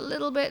kept a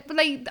little bit... But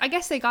I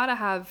guess they gotta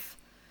have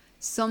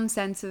some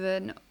sense of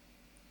an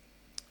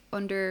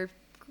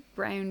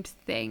underground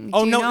thing.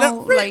 Oh,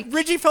 no.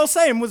 Reggie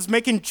Fils-Aime was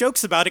making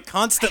jokes about it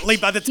constantly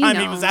by the time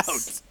he was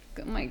out.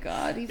 Oh my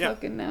God, he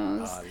fucking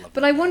knows.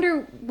 But I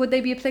wonder, would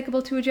they be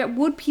applicable to it yet?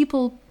 Would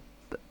people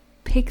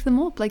pick them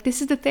up? This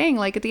is the thing.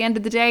 At the end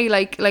of the day,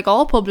 like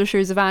all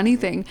publishers of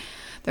anything,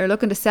 they're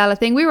looking to sell a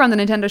thing. We were on the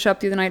Nintendo shop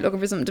the other night looking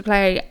for something to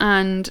play,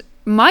 and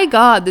my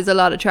God, there's a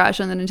lot of trash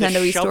on the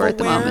Nintendo eStore at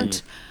the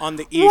moment. On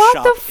the eShop,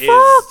 what the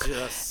fuck?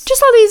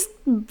 Just all these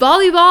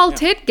volleyball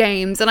tit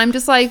games, and I'm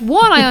just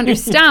one, I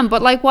understand,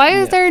 but why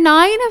is there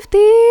 9 of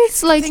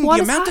these? What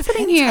is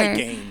happening here?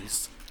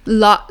 Games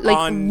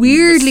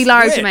weirdly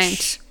large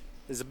amount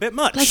is a bit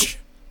much.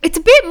 It's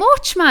a bit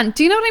much, man.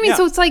 Do you know what I mean? Yeah.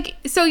 So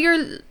it's so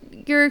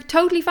you're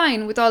totally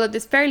fine with all of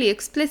this fairly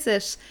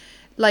explicit,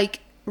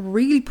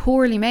 really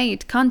poorly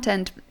made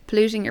content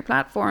polluting your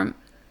platform.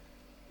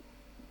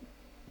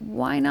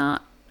 Why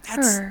not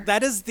her?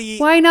 That is the...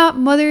 Why not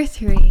Mother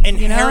 3?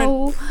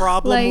 Inherent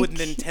problem with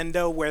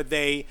Nintendo, where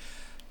they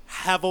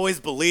have always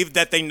believed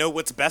that they know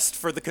what's best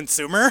for the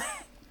consumer.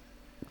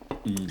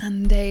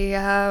 And they...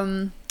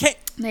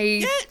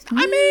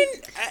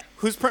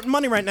 who's printing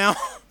money right now?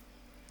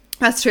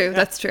 That's true. Yeah.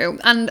 That's true.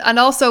 And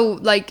also,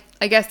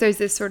 I guess there's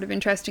this sort of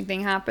interesting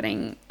thing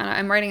happening. And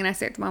I'm writing an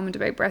essay at the moment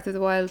about Breath of the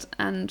Wild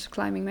and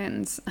climbing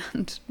mountains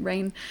and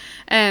rain.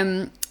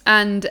 There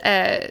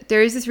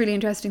is this really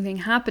interesting thing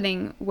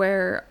happening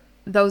where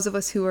those of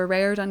us who are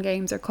reared on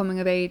games are coming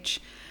of age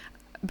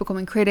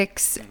becoming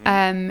critics,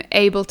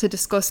 able to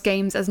discuss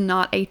games as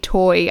not a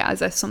toy,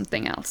 as a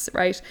something else,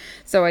 right?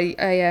 So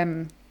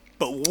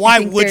But why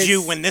think would there's-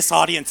 you when this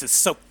audience is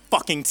so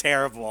fucking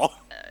terrible?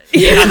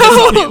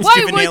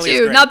 Why would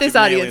you? Not this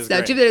audience.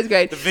 No, Juvenilia is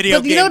great. The video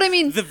but game, you know what I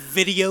mean? The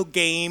video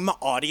game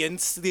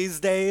audience these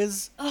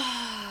days.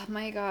 Oh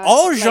my god.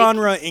 All Like,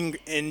 genre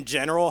in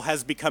general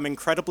has become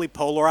incredibly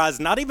polarized,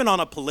 not even on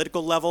a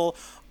political level,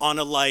 on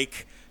a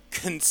like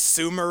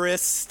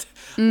consumerist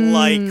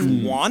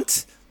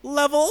want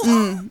level.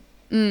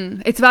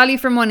 It's value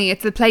for money.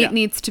 It's the plate Yeah.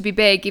 needs to be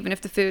big, even if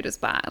the food is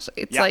bad.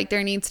 It's Yeah. like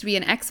there needs to be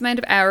an X amount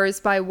of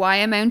hours by Y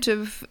amount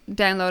of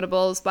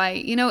downloadables. By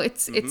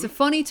it's a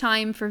funny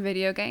time for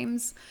video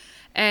games,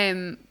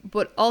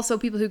 but also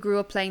people who grew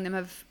up playing them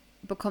have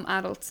become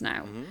adults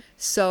now.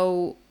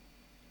 So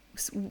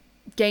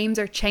games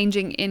are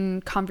changing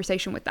in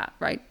conversation with that,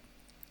 right?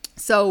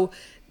 So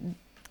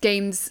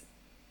games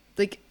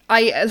like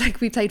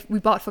we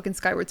bought fucking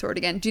Skyward Sword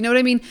again. Do you know what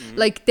I mean?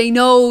 Like they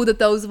know that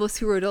those of us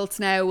who are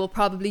adults now will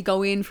probably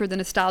go in for the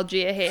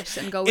nostalgia hit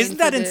and go. Isn't in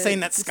that for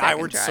insane that the second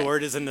Skyward try.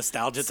 Sword is a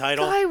nostalgia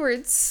title?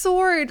 Skyward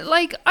Sword.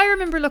 Like I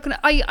remember looking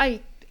at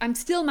I'm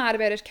still mad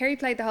about it. Kerry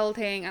played the whole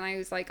thing and I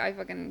was like, I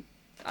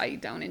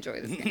don't enjoy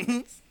this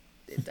game.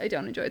 I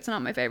don't enjoy it. It's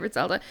not my favorite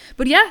Zelda.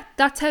 But yeah,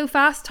 that's how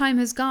fast time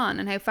has gone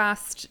and how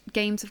fast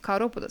games have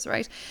caught up with us,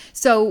 right?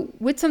 So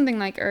with something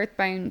like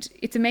Earthbound,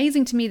 it's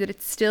amazing to me that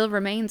it still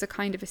remains a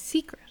kind of a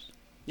secret.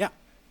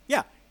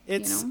 Yeah.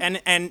 It's You know?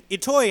 and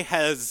Itoi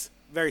has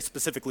very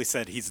specifically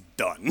said he's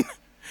done.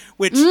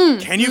 Which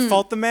can you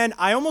fault the man?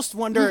 I almost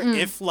wonder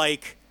if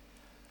like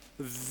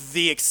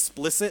the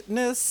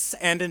explicitness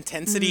and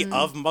intensity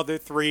of Mother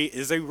 3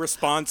 is a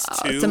response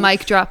to it's a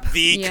mic drop.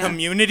 the Yeah.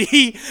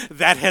 community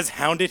that has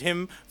hounded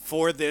him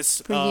for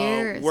this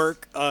years.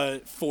 work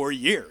for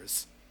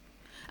years.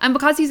 And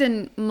because he's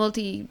a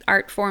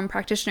multi-art form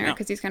practitioner, Yeah.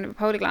 because he's kind of a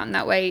polyglot in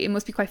that way, it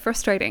must be quite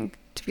frustrating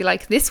to be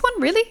like, this one,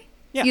 really?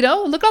 Yeah. You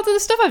know, look at all the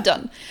stuff I've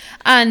done.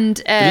 And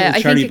The little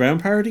I Charlie think Brown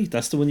parody.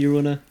 That's the one you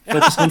want to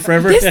focus on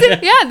forever. this little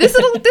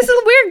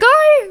weird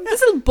guy,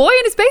 this little boy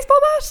in his baseball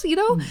bat, you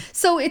know.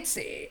 So it's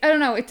I don't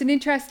know. It's an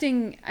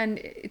interesting and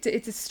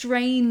it's a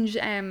strange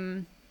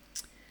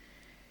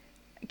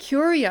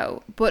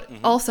curio, but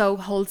also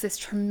holds this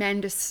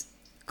tremendous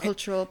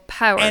cultural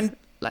power. And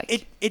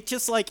like it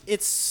just like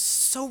it's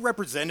so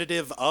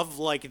representative of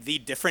like the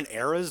different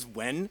eras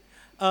when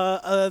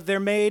they're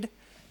made.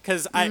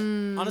 Because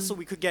honestly,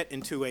 we could get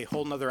into a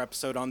whole nother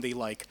episode on the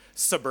like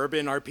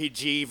suburban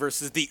RPG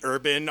versus the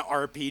urban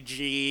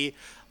RPG,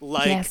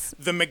 like Yes.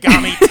 the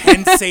Megami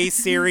Tensei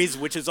series,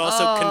 which is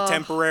also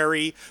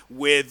contemporary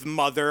with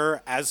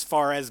Mother as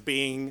far as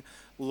being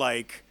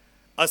like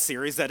a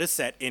series that is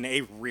set in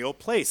a real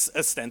place,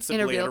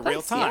 ostensibly real in a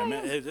real place,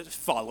 yeah, time,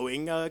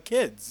 following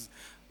kids.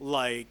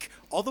 Like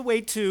all the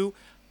way to,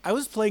 I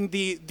was playing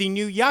the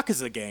new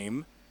Yakuza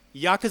game,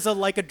 Yakuza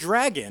Like a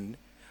Dragon,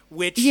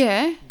 which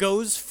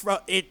goes from,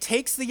 it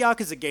takes the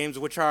Yakuza games,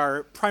 which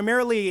are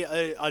primarily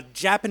a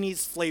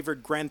Japanese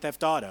flavored Grand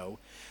Theft Auto,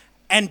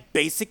 and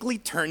basically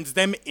turns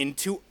them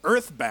into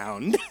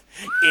Earthbound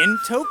in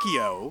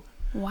Tokyo.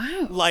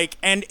 wow. Like,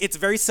 and it's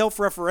very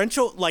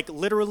self-referential. Like,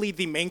 literally,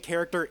 the main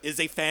character is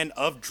a fan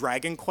of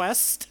Dragon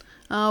Quest.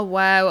 Oh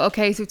wow.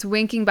 Okay, so it's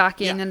winking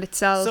back in and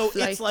itself. So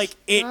it's like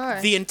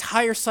gosh. the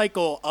entire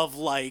cycle of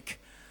like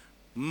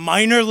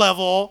minor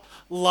level,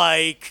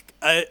 like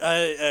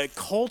a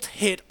cult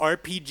hit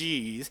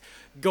RPGs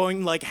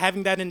going like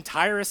having that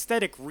entire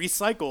aesthetic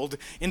recycled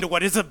into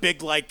what is a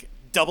big like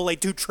AA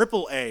to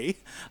AAA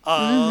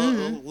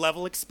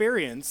level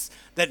experience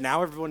that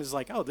now everyone is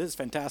like, oh, this is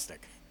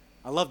fantastic.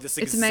 I love this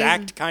It's exact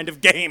amazing. kind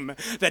of game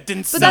that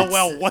didn't sell that's-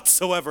 well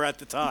whatsoever at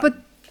the time. But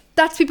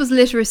that's people's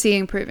literacy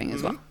improving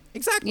as well.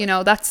 Exactly. You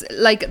know, that's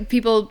like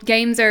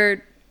games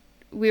are,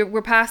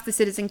 we're past the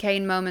Citizen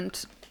Kane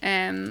moment.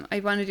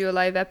 I want to do a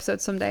live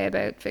episode someday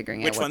about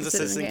figuring Which out what one's the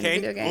a Citizen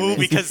Kane video Kane? game Ooh, is.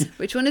 because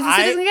Which one is the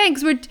Citizen Kane?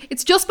 Because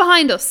it's just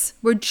behind us.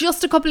 We're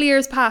just a couple of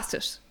years past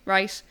it,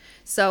 right?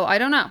 So I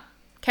don't know.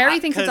 Kerry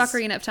thinks it's 'cause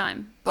Ocarina of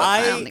Time, but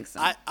I don't think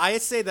so. I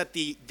say that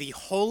the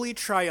holy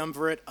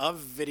triumvirate of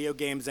video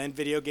games and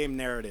video game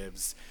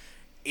narratives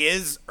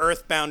is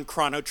Earthbound,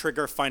 Chrono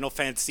Trigger, Final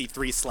Fantasy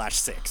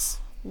 3/6.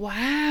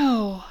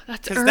 Wow,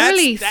 that's 'Cause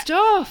early that-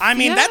 stuff. I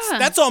mean, yeah.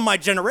 that's all my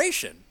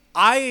generation.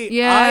 I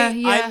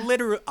Yeah.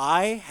 literally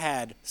I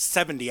had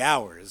 70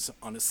 hours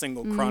on a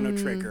single Chrono Mm.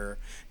 Trigger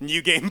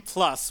New Game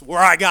Plus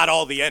where I got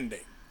all the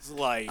endings.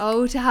 Like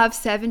Oh, to have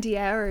 70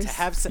 hours. to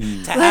have as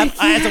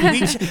a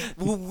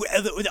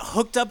week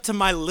hooked up to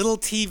my little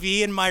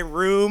TV in my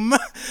room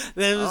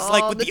that was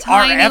like with the the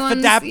tiny RF ones,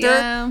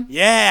 adapter.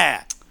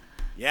 Yeah.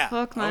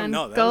 Fuck, Oh, man.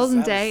 no, that Golden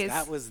was, days.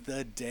 That was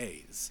the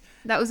days.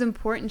 That was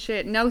important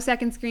shit. No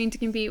second screen to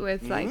compete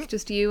with, like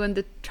just you and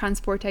the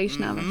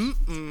transportation of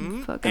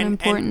it. Fucking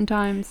important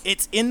times.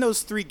 It's in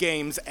those three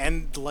games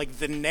and like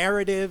the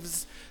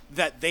narratives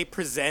that they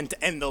present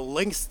and the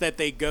links that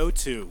they go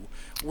to,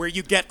 where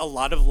you get a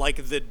lot of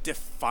like the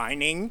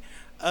defining,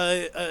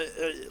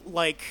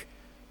 like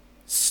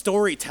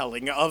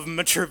storytelling of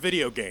mature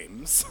video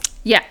games.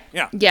 Yeah.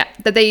 Yeah.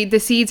 That the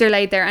seeds are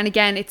laid there, and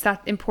again, it's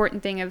that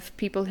important thing of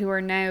people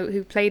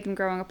who played them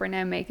growing up are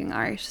now making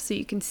art, so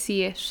you can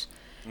see it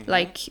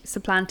like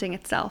supplanting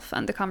itself,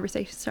 and the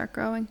conversations start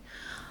growing.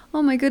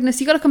 Oh my goodness,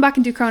 you got to come back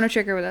and do Chrono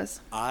Trigger with us.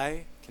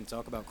 I can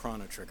talk about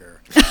Chrono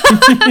Trigger.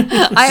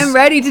 I am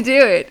ready to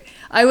do it.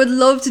 I would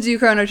love to do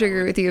Chrono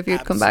Trigger with you if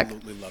you'd come back.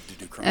 Absolutely love to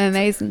do Chrono Trigger.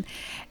 Amazing.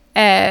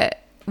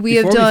 Before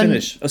we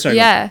finish. Oh, sorry.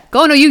 Yeah.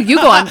 Go. No, you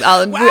go on,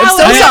 Alan. Wow, I'm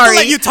so I have to sorry.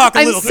 let you talk a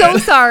I'm little so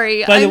bit.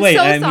 sorry. By the way,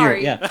 so I'm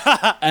sorry. here.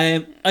 Yeah.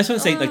 I just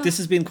want to say, like, this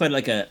has been quite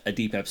like a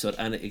deep episode,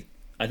 and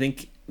I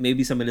think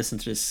maybe somebody listening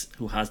to this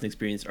who hasn't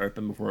experienced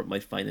Earthbound before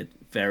might find it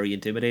very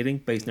intimidating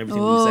based on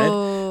everything we've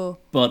said.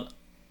 But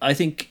I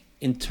think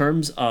in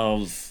terms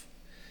of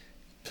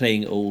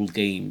playing old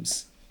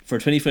games, for a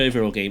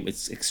 25-year-old game,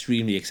 it's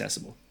extremely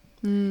accessible.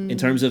 In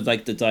terms of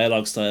like the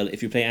dialogue style,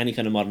 if you play any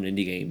kind of modern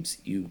indie games,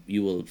 you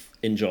will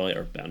enjoy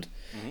Earthbound.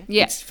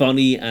 Yeah. It's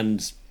funny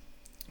and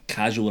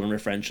casual and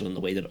referential in the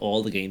way that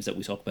all the games that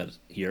we talk about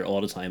here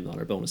all the time on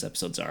our bonus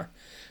episodes are.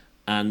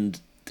 And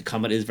the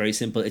combat is very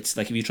simple. It's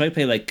like if you try to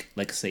play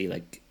like say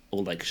like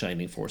old like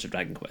Shining Force or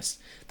Dragon Quest,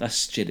 that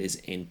shit is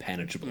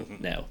impenetrable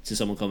now to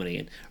someone coming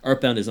in.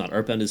 Earthbound is not.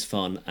 Earthbound is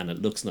fun and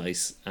it looks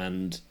nice,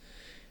 and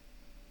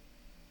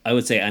I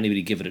would say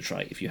anybody give it a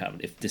try if you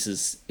haven't.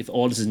 If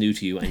all this is new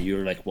to you and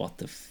you're like, what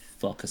the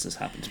fuck has this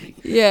happened to me?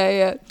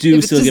 Yeah.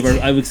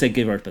 I would say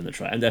give Earthbound a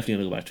try. I'm definitely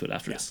gonna go back to it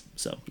after this.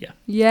 So yeah.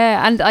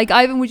 Yeah, and like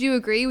Ivan, would you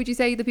agree? Would you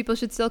say that people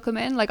should still come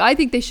in? Like, I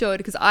think they should,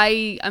 because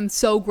I am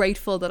so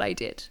grateful that I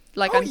did.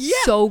 Like, I'm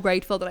so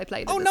grateful that I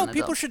played it. Oh no,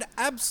 people should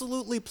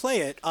absolutely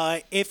play it.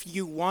 If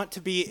you want to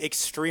be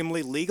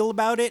extremely legal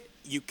about it,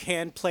 you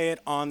can play it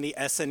on the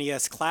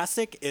SNES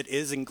Classic. It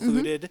is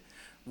included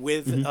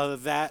with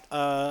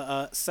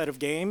that set of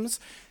games.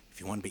 If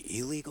you want to be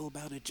illegal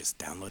about it, just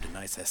download a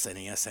nice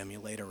SNES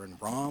emulator and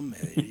ROM.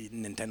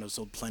 Nintendo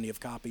sold plenty of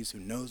copies. Who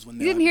knows when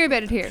they... You didn't hear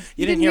about it here.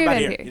 You didn't hear about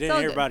it here. You didn't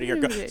hear about it here.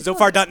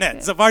 Zofar.net.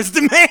 Zofar's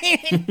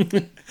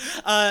domain.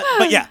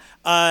 But yeah,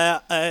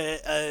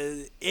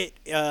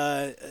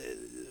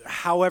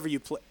 however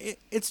you play,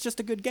 it's just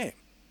a good game.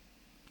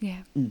 Yeah.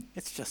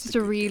 It's just It's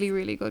a really,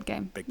 really good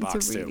game. Big box,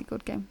 it's a really too.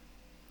 good game.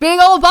 Big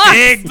old box!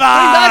 Big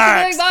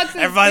box! Big boxes!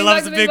 Everybody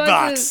loves the big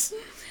box.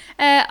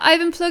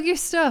 Ivan, plug your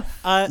stuff.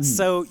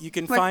 So you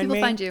can Where find can people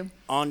me find you?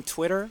 on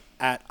Twitter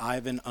at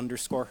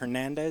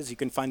Ivan_Hernandez. You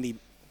can find the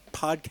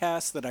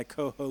podcast that I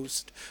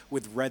co-host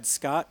with Red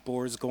Scott,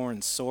 Boars, Gore,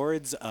 and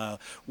Swords.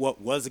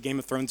 What was a Game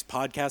of Thrones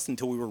podcast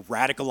until we were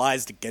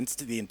radicalized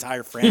against the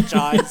entire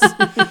franchise. You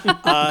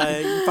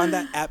can find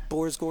that at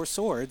Boars, Gore,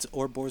 Swords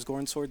or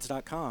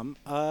BoarsGoreAndSwords.com.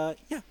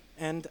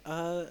 And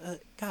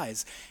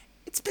guys,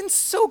 it's been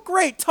so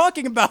great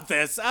talking about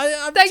this.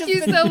 Thank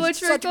you so much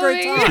for coming.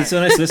 It's so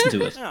nice to listen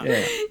to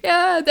it.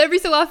 Yeah, every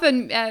so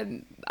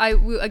often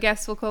a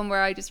guest will come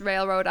where I just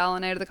railroad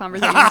Alan out of the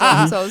conversation. So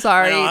I'm so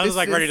sorry. I was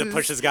ready to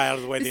push this guy out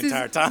of the way the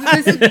entire time.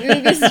 This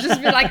has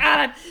just been like,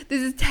 Alan,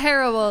 this is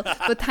terrible.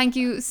 But thank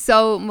you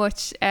so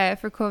much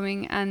for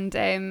coming. And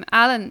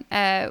Alan,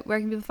 where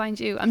can people find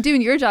you? I'm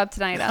doing your job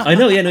tonight, Alan. I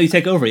know, you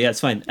take over. Yeah, it's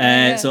fine.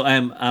 So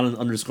I'm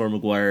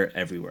Alan_McGuire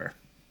everywhere.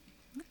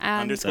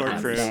 Underscore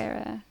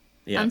crew.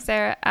 I'm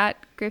Sarah at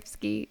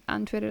Grifsky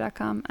on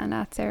Twitter.com and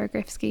at Sarah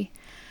Grifsky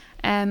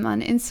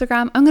on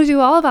Instagram. I'm going to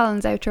do all of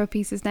Alan's outro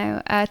pieces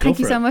now. Thank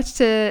you so much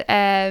to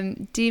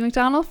Dee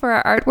McDonald for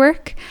our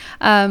artwork.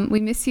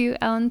 We miss you,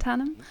 Ellen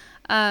Tannum.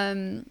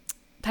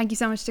 Thank you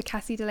so much to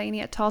Cassie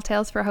Delaney at Tall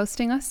Tales for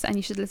hosting us, and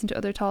you should listen to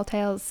other Tall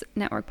Tales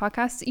Network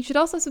podcasts. You should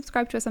also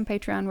subscribe to us on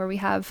Patreon, where we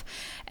have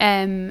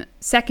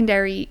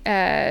secondary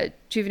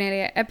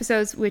Juvenilia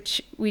episodes,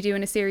 which we do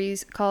in a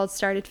series called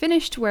Started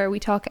Finished, where we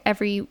talk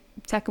every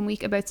second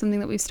week about something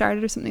that we've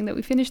started or something that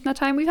we finished in that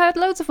time. We've had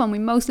loads of fun. We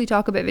mostly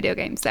talk about video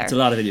games there. It's a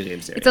lot of video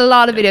games there. It's a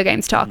lot of video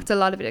games talk. It's a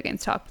lot of video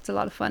games talk. It's a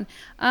lot of fun.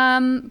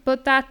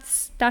 But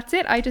that's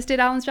it. I just did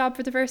Alan's job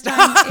for the first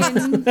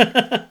time in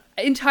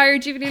entire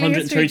Juvenilia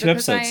history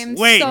because I am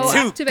so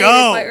activated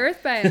by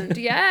Earthbound.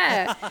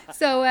 Yeah.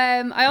 So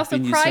I also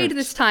cried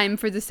this time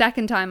for the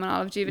second time on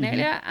all of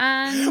Juvenilia.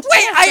 And wait,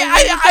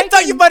 I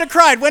thought you might have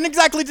cried. When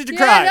exactly did you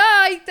cry? No,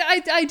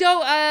 I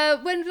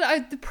don't. When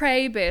the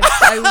pray bit,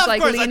 I was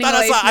like leaning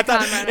away from the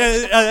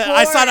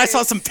camera. I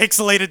saw some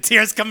pixelated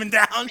tears coming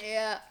down.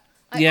 Yeah.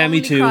 Yeah,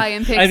 me too. I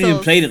haven't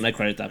even played it and I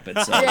cried at that bit.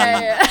 So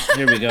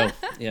here we go.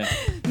 Yeah.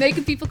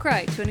 Making people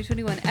cry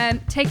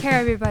 2021. Take care,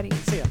 everybody.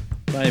 See ya.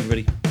 Bye,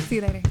 everybody. See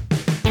you later.